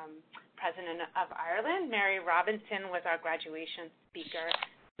president of Ireland, Mary Robinson, was our graduation speaker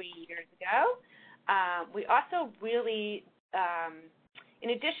 3 years ago. We also really, in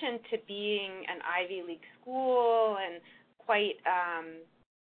addition to being an Ivy League school and quite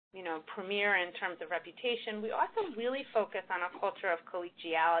premier in terms of reputation, we also really focus on a culture of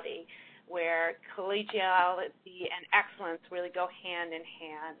collegiality, where collegiality and excellence really go hand in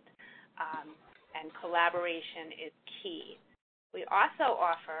hand, and collaboration is key. We also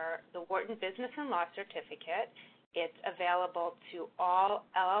offer the Wharton Business and Law Certificate. It's available to all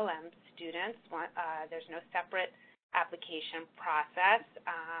LLM students. There's no separate application process,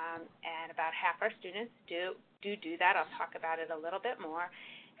 and about half our students do that. I'll talk about it a little bit more.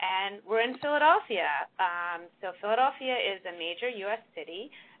 And we're in Philadelphia. So Philadelphia is a major U.S.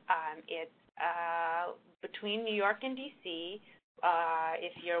 city. It's between New York and D.C.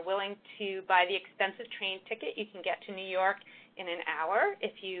 If you're willing to buy the expensive train ticket, you can get to New York in an hour.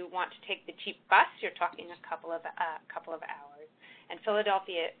 If you want to take the cheap bus, you're talking a couple of hours. And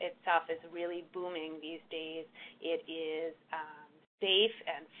Philadelphia itself is really booming these days. It is safe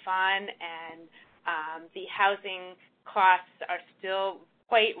and fun, and the housing costs are still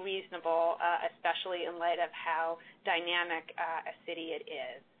quite reasonable, especially in light of how dynamic a city it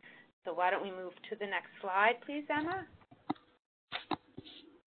is. So why don't we move to the next slide, please, Emma?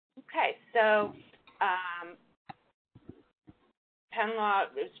 Okay, so Penn Law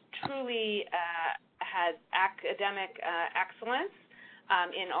is truly has academic excellence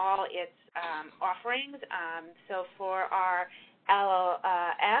in all its offerings. So for our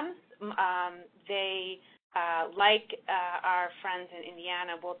LLMs, they like our friends in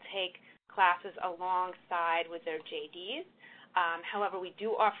Indiana, will take classes alongside with their JDs. However, we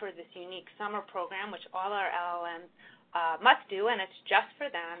do offer this unique summer program, which all our LLMs must do, and it's just for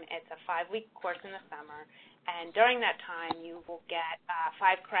them. It's a 5-week course in the summer, and during that time, you will get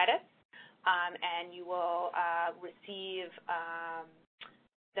 5 credits, and you will receive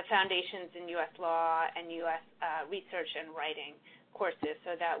the Foundations in U.S. Law and U.S. Research and Writing courses,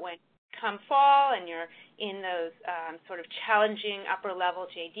 so that when come fall and you're in those sort of challenging upper-level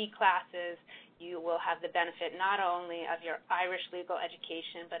JD classes, you will have the benefit not only of your Irish legal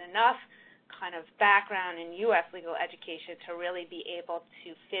education, but enough kind of background in U.S. legal education to really be able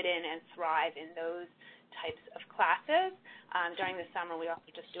to fit in and thrive in those types of classes. During the summer, we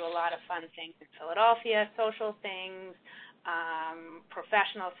also just do a lot of fun things in Philadelphia, social things,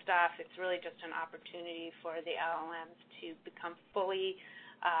 professional stuff. It's really just an opportunity for the LLMs to become fully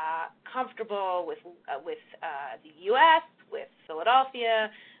comfortable with the U.S., with Philadelphia,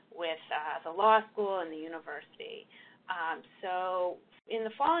 with the law school and the university. So in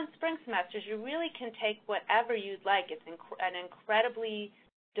the fall and spring semesters, you really can take whatever you'd like. It's an incredibly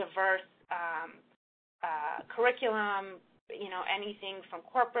diverse curriculum, anything from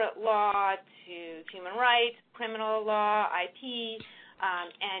corporate law to human rights, criminal law, IP,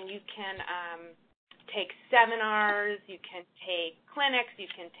 and you can take seminars, you can take clinics, you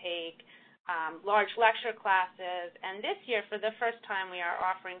can take large lecture classes. And this year, for the first time, we are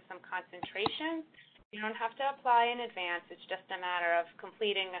offering some concentrations. You don't have to apply in advance. It's just a matter of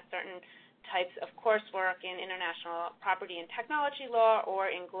completing a certain types of coursework in international property and technology law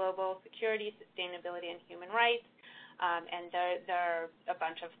or in global security, sustainability, and human rights. And there are a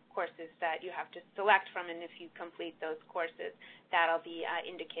bunch of courses that you have to select from, and if you complete those courses, that'll be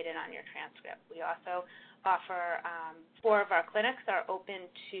indicated on your transcript. We also offer 4 of our clinics are open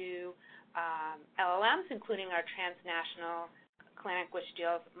to LLMs, including our transnational clinic, which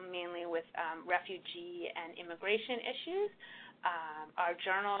deals mainly with refugee and immigration issues. Our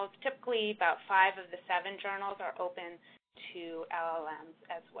journals, typically about 5 of the 7 journals are open to LLMs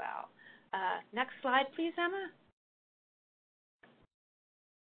as well. Next slide, please, Emma.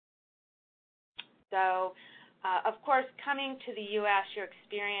 So, of course, coming to the U.S., your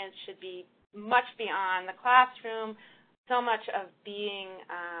experience should be much beyond the classroom. So much of being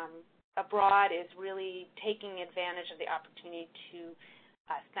abroad is really taking advantage of the opportunity to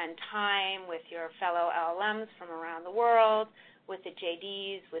spend time with your fellow LLMs from around the world, with the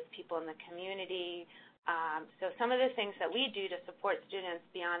JDs, with people in the community. So some of the things that we do to support students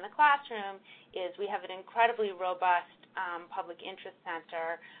beyond the classroom is we have an incredibly robust public interest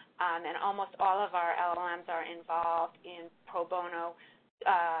center, and almost all of our LLMs are involved in pro bono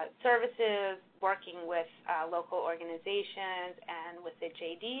services, working with local organizations and with the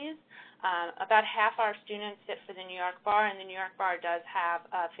JDs. About half our students sit for the New York Bar, and the New York Bar does have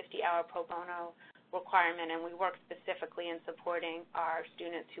a 50-hour pro bono requirement, and we work specifically in supporting our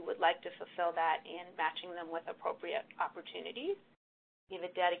students who would like to fulfill that and matching them with appropriate opportunities. We have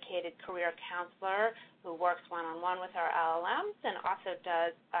a dedicated career counselor who works one-on-one with our LLMs and also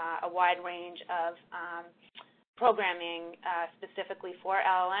does a wide range of programming specifically for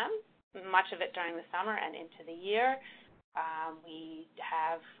LLMs, much of it during the summer and into the year. We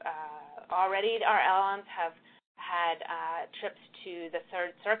have already, our LLMs have had trips to the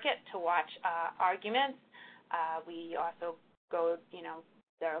Third Circuit to watch arguments. We also go,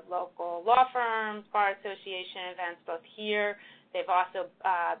 there are local law firms, bar association events, both here. They've also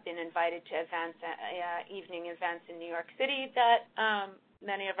been invited to events, evening events in New York City that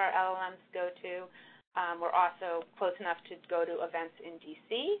many of our LLMs go to. We're also close enough to go to events in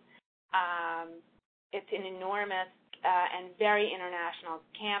D.C. It's an enormous and very international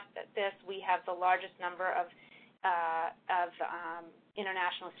campus. We have the largest number of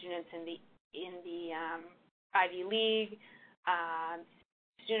international students in the Ivy League.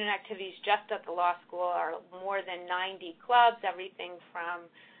 Student activities just at the law school are more than 90 clubs, everything from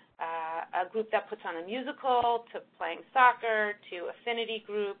a group that puts on a musical to playing soccer to affinity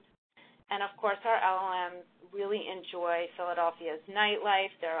groups. And, of course, our LLMs really enjoy Philadelphia's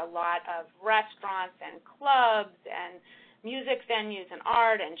nightlife. There are a lot of restaurants and clubs and music venues and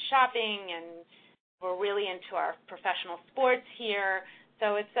art and shopping, and we're really into our professional sports here.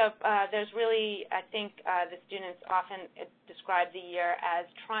 So it's there's really, I think the students often describe the year as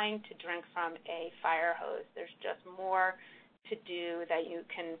trying to drink from a fire hose. There's just more to do that you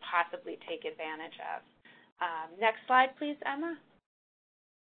can possibly take advantage of. Next slide, please, Emma.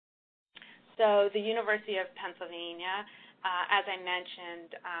 So the University of Pennsylvania, as I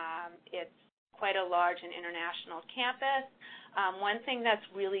mentioned, it's quite a large and international campus. One thing that's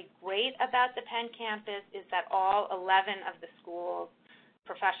really great about the Penn campus is that all 11 of the schools,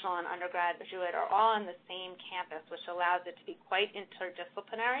 professional and undergraduate, are all on the same campus, which allows it to be quite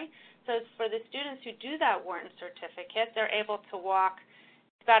interdisciplinary. So for the students who do that Wharton certificate, they're able to walk.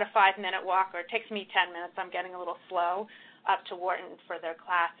 It's about a 5-minute walk, or it takes me 10 minutes. I'm getting a little slow, up to Wharton for their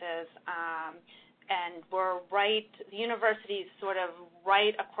classes. And we're right, the university is sort of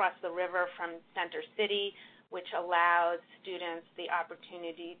right across the river from Center City, which allows students the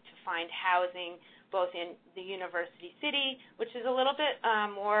opportunity to find housing both in the university city, which is a little bit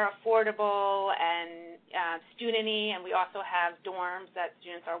more affordable and student-y, and we also have dorms that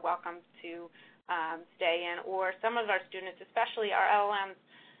students are welcome to stay in. Or some of our students, especially our LLMs,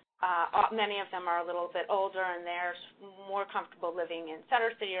 many of them are a little bit older and they're more comfortable living in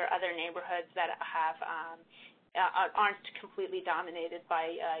Center City or other neighborhoods that have aren't completely dominated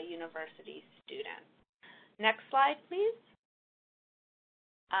by university students. Next slide, please.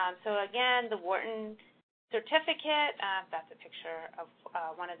 So again, the Wharton certificate, that's a picture of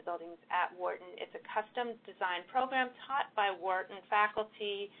one of the buildings at Wharton. It's a custom designed program taught by Wharton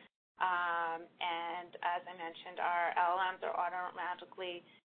faculty, and as I mentioned, our LLMs are automatically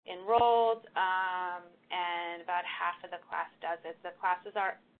enrolled, and about half of the class does it. The classes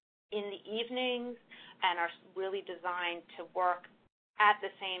are in the evenings and are really designed to work at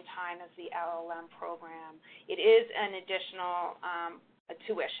the same time as the LLM program. It is an additional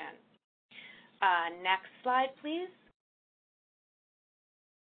tuition. Next slide, please.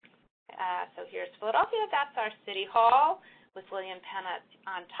 So here's Philadelphia. That's our City Hall with William Penn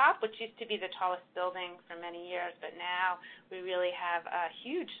on top, which used to be the tallest building for many years, but now we really have a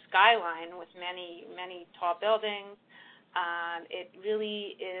huge skyline with many, many tall buildings. It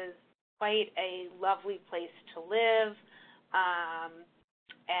really is quite a lovely place to live.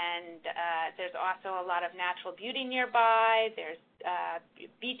 And there's also a lot of natural beauty nearby. There's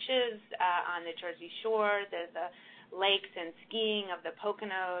beaches on the Jersey Shore. There's lakes and skiing of the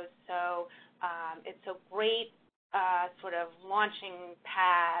Poconos. So it's a great sort of launching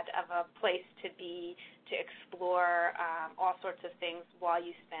pad of a place to be, to explore all sorts of things while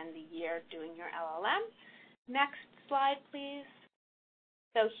you spend the year doing your LLM. Next slide, please.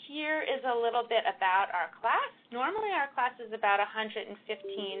 So here is a little bit about our class. Normally our class is about 115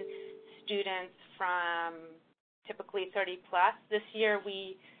 students from typically 30 plus. This year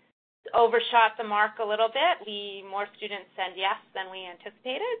we overshot the mark a little bit. More students said yes than we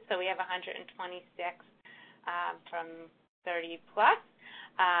anticipated, so we have 126 from 30 plus.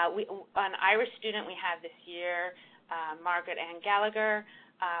 An Irish student we have this year, Margaret Ann Gallagher,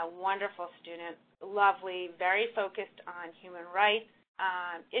 wonderful student, lovely, very focused on human rights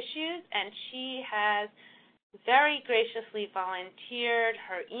issues, and she has very graciously volunteered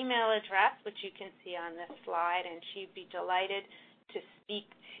her email address, which you can see on this slide, and she'd be delighted to speak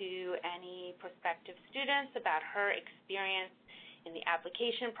to any prospective students about her experience in the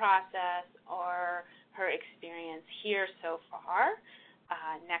application process or her experience here so far.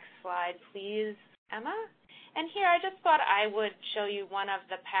 Next slide, please, Emma. And here I just thought I would show you one of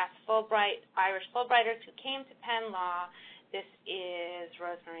the past Irish Fulbrighters who came to Penn Law. This is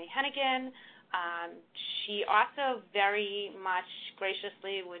Rosemary Hennigan. She also very much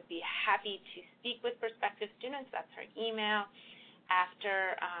graciously would be happy to speak with prospective students. That's her email.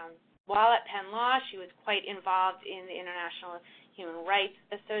 While at Penn Law, she was quite involved in the International Human Rights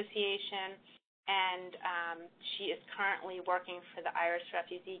Association, and she is currently working for the Irish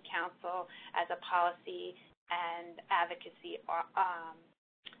Refugee Council as a policy and advocacy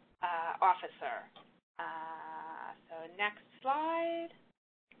officer. So next slide.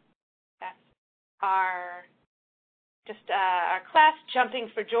 That's our class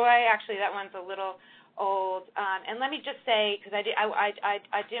jumping for joy. Actually, that one's a little old. And let me just say, because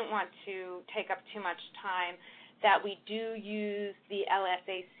I didn't want to take up too much time, that we do use the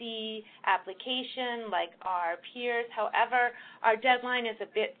LSAC application like our peers. However, our deadline is a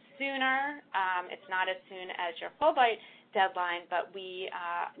bit sooner. It's not as soon as your Fulbright deadline, but we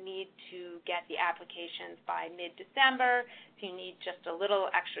need to get the applications by mid-December. If you need just a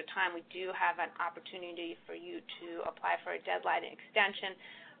little extra time, we do have an opportunity for you to apply for a deadline extension,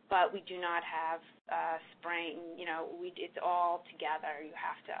 but we do not have spring. It's all together. You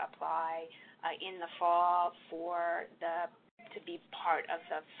have to apply in the fall to be part of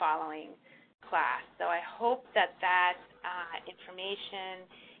the following class. So I hope that information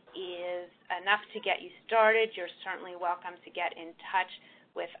is enough to get you started. You're certainly welcome to get in touch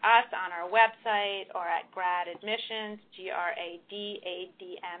with us on our website or at grad admissions, GRADADMS,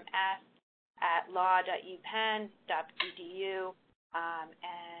 at law.upenn.edu.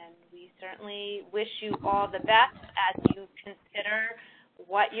 And we certainly wish you all the best as you consider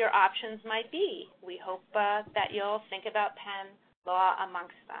what your options might be. We hope that you'll think about Penn Law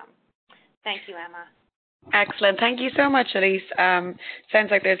amongst them. Thank you, Emma. Excellent. Thank you so much, Elise.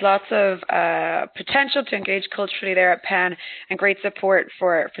 Sounds like there's lots of potential to engage culturally there at Penn, and great support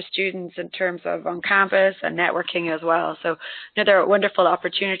for students in terms of on campus and networking as well. So another wonderful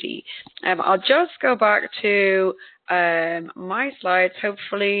opportunity. I'll just go back to my slides,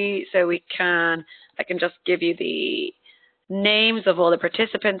 hopefully, so I can just give you the names of all the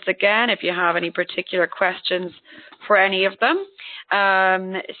participants again if you have any particular questions for any of them.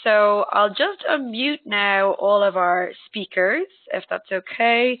 So I'll just unmute now all of our speakers, if that's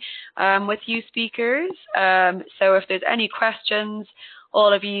okay with you speakers. So if there's any questions,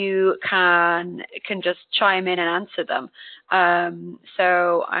 all of you can just chime in and answer them.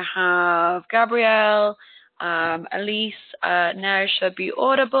 So I have Gabrielle, Elise now should be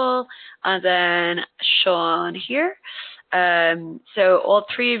audible, and then Sean here. So all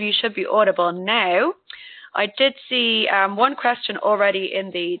three of you should be audible now. I did see one question already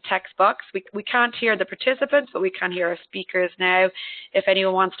in the text box. We can't hear the participants, but we can hear our speakers now. If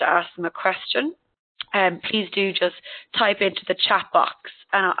anyone wants to ask them a question, please do just type into the chat box,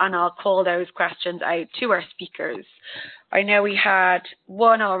 and I'll call those questions out to our speakers. I know we had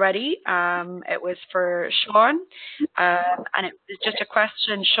one already. It was for Sean, and it was just a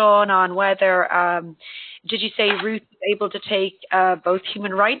question, Sean, on whether, did you say Ruth was able to take both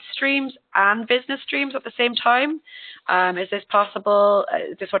human rights streams and business streams at the same time? Is this possible?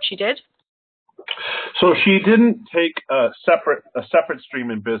 Is this what she did? So she didn't take a separate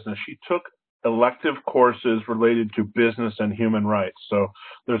stream in business. She took elective courses related to business and human rights. So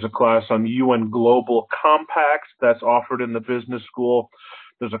there's a class on UN Global Compacts that's offered in the business school.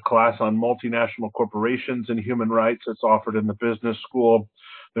 There's a class on multinational corporations and human rights that's offered in the business school.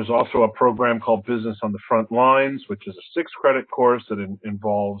 There's also a program called Business on the Front Lines, which is a 6-credit course that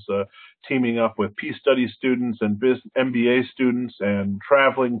involves teaming up with Peace Studies students and MBA students and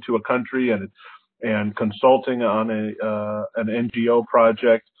traveling to a country and and consulting on an NGO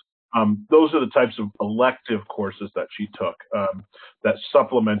project. Those are the types of elective courses that she took that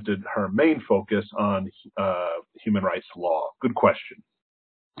supplemented her main focus on human rights law. Good question.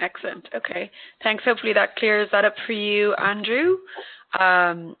 Excellent. Okay. Thanks. Hopefully that clears that up for you, Andrew.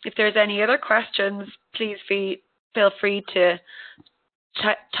 If there's any other questions, please feel free to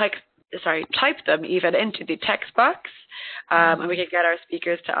type them even into the text box, and we can get our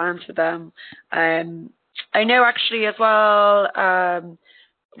speakers to answer them. I know actually as well,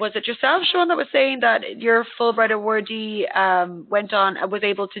 was it yourself, Sean, that was saying that your Fulbright awardee went on and was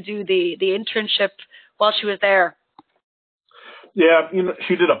able to do the internship while she was there? Yeah,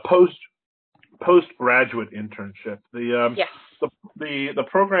 she did a postgraduate internship. The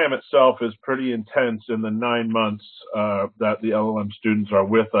program itself is pretty intense in the 9 months that the LLM students are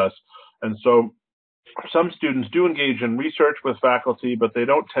with us, and so some students do engage in research with faculty, but they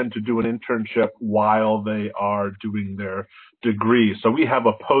don't tend to do an internship while they are doing their degree. So we have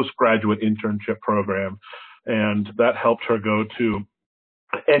a postgraduate internship program, and that helped her go to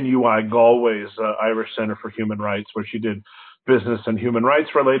NUI Galway's Irish Center for Human Rights, where she did business and human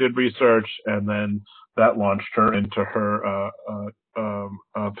rights related research, and then that launched her into her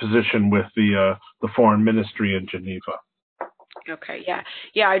position with the foreign ministry in Geneva. Okay,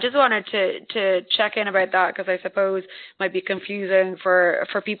 yeah. I just wanted to check in about that because I suppose might be confusing for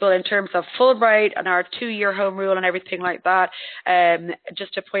people in terms of Fulbright and our 2-year home rule and everything like that.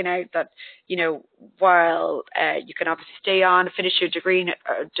 Just to point out that while you can obviously stay on, finish your degree,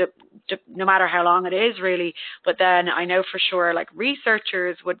 no matter how long it is, really. But then I know for sure, like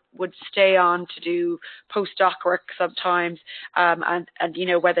researchers would stay on to do postdoc work sometimes, and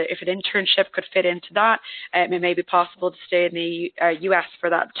whether if an internship could fit into that, it may be possible to stay in the U.S. for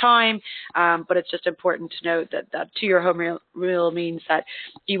that time. But it's just important to note that 2-year home rule means that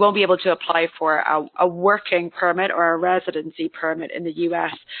you won't be able to apply for a working permit or a residency permit in the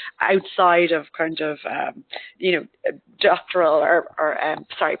U.S. outside of kind of doctoral or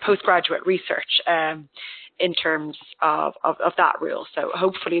postgraduate research in terms of that rule. So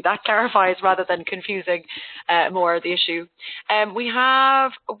hopefully that clarifies rather than confusing more the issue. We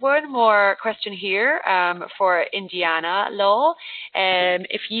have one more question here for Indiana Law.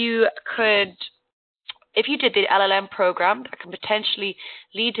 If you did the LLM program that can potentially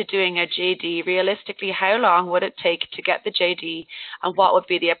lead to doing a JD, realistically, how long would it take to get the JD, and what would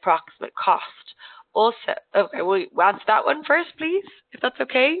be the approximate cost? Also, okay, we'll answer that one first, please, if that's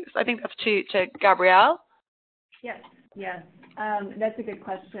okay. I think that's to Gabrielle. Yes. That's a good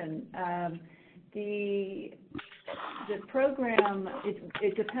question. The program,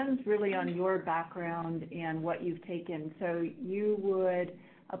 it depends really on your background and what you've taken. So you would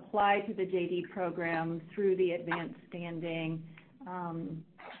apply to the JD program through the advanced standing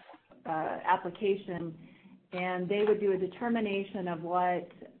application, and they would do a determination of what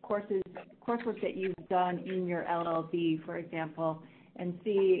coursework that you've done in your LLB, for example, and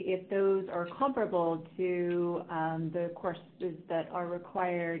see if those are comparable to the courses that are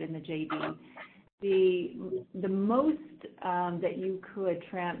required in the JD. The most that you could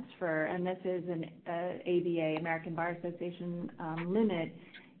transfer, and this is an ABA, American Bar Association limit,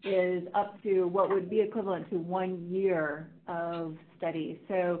 is up to what would be equivalent to 1 year of study.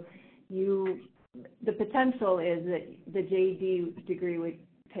 So the potential is that the JD degree would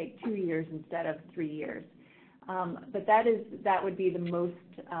take 2 years instead of 3 years. But that would be the most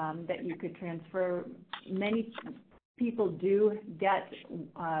that you could transfer. Many people do get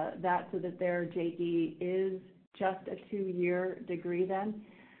that so that their JD is just a 2-year degree then.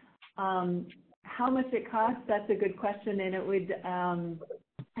 How much it costs, that's a good question, and it would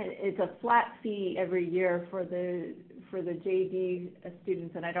it's a flat fee every year for the JD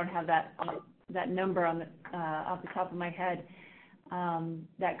students, and I don't have that number on off the top of my head.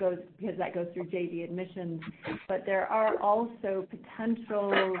 That goes through JD admissions, but there are also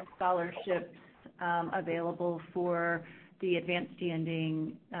potential scholarships available for the advanced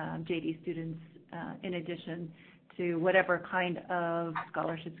standing JD students in addition to whatever kind of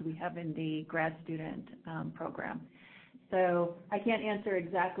scholarships we have in the grad student program. So I can't answer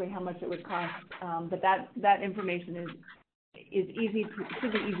exactly how much it would cost, but that information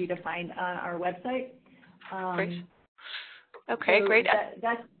should be easy to find on our website. Great. Okay, so great.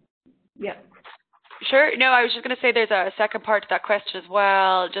 Yeah. Sure. No, I was just going to say there's a second part to that question as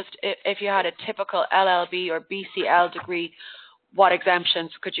well. Just if you had a typical LLB or BCL degree, what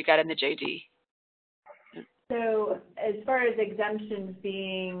exemptions could you get in the JD? So as far as exemptions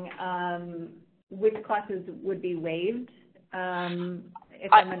being, which classes would be waived,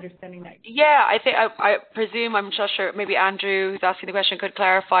 if I'm understanding that. Yeah, I think I presume, I'm not sure, maybe Andrew, who's asking the question, could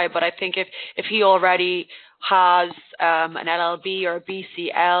clarify, but I think if he already has an LLB or a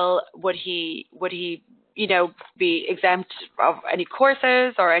BCL, would he be exempt of any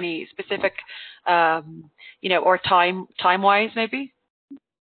courses or any specific or time-wise maybe?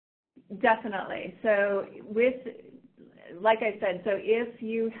 Definitely. So like I said, so if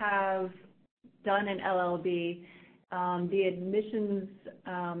you have done an LLB, the admissions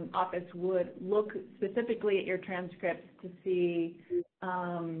office would look specifically at your transcripts to see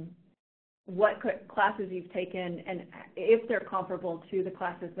what classes you've taken and if they're comparable to the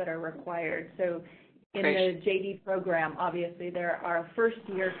classes that are required. So in the JD program, obviously, there are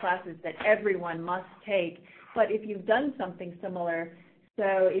first-year classes that everyone must take, but if you've done something similar,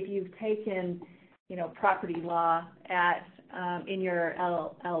 so if you've taken, property law in your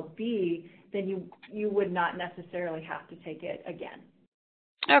LLB, then you would not necessarily have to take it again.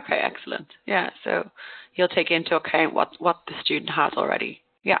 Okay, excellent. Yeah, so you'll take into account what the student has already.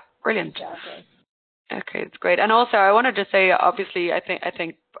 Yeah, brilliant. Exactly. Okay, that's great. And also, I wanted to say, obviously, I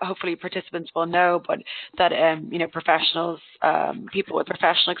think hopefully participants will know, but that professionals, people with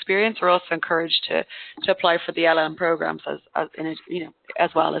professional experience, are also encouraged to apply for the LLM programs as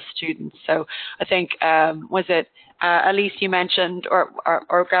well as students. So I think was it Elise you mentioned or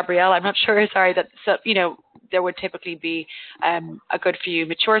Gabrielle? I'm not sure. Sorry, that there would typically be a good few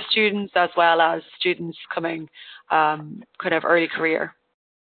mature students as well as students coming kind of early career.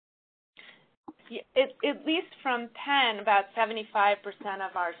 At least from Penn, about 75%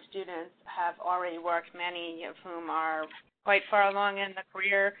 of our students have already worked, many of whom are quite far along in the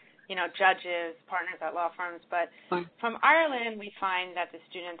career, judges, partners at law firms. But from Ireland, we find that the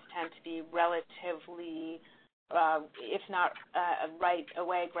students tend to be relatively, if not right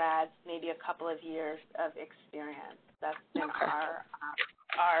away grads, maybe a couple of years of experience. That's been our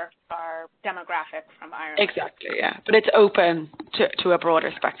demographic from Ireland. Exactly, yeah. But it's open to a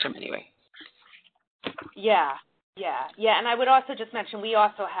broader spectrum anyway. Yeah. And I would also just mention we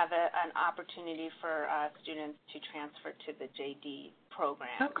also have an opportunity for students to transfer to the JD program.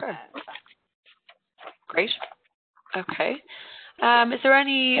 Okay. Great. Okay. Is there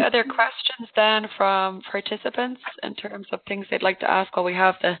any other questions then from participants in terms of things they'd like to ask while we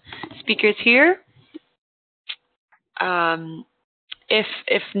have the speakers here?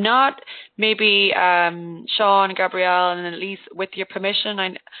 If not, maybe Sean, Gabrielle, and Elise, with your permission,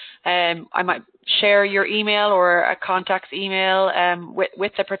 I might share your email or a contact's email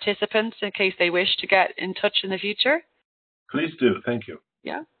with the participants in case they wish to get in touch in the future. Please do. Thank you.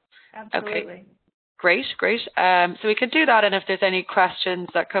 Yeah. Absolutely. Okay. Great. So we can do that, and if there's any questions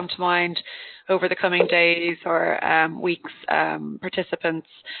that come to mind over the coming days or weeks, participants,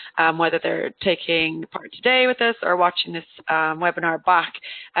 whether they're taking part today with us or watching this webinar back,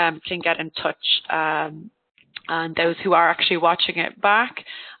 can get in touch. And those who are actually watching it back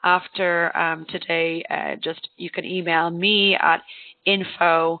after today, you can email me at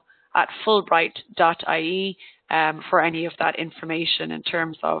info@fulbright.ie for any of that information in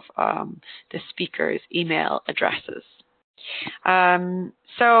terms of the speakers' email addresses.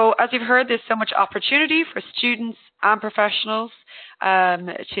 So as you've heard, there's so much opportunity for students and professionals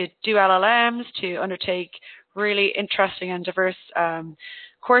to do LLMs, to undertake really interesting and diverse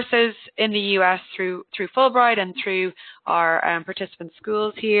courses in the US through Fulbright and through our participant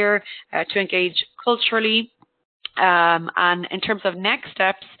schools here, to engage culturally. And in terms of next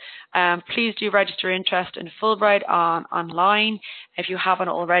steps, please do register interest in Fulbright online if you haven't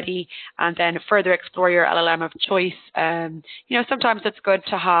already, and then further explore your LLM of choice. Sometimes it's good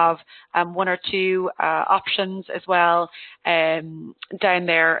to have one or two options as well down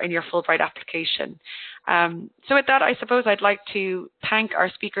there in your Fulbright application. So with that, I suppose I'd like to thank our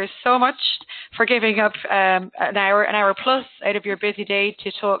speakers so much for giving up an hour plus out of your busy day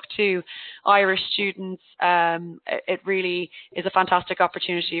to talk to Irish students. It really is a fantastic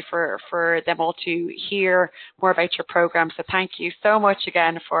opportunity for them all to hear more about your program. So thank you so much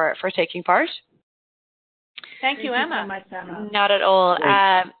again for taking part. Thank you, Emma. So much, Emma. Not at all.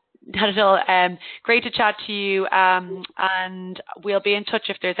 Not at all. Great to chat to you, and we'll be in touch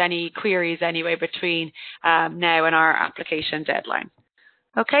if there's any queries anyway between now and our application deadline.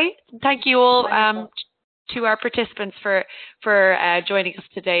 Okay, thank you all to our participants for joining us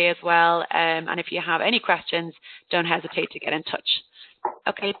today as well, and if you have any questions, don't hesitate to get in touch.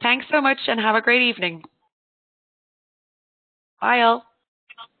 Okay, thanks so much and have a great evening. Bye all.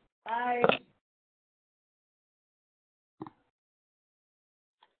 Bye.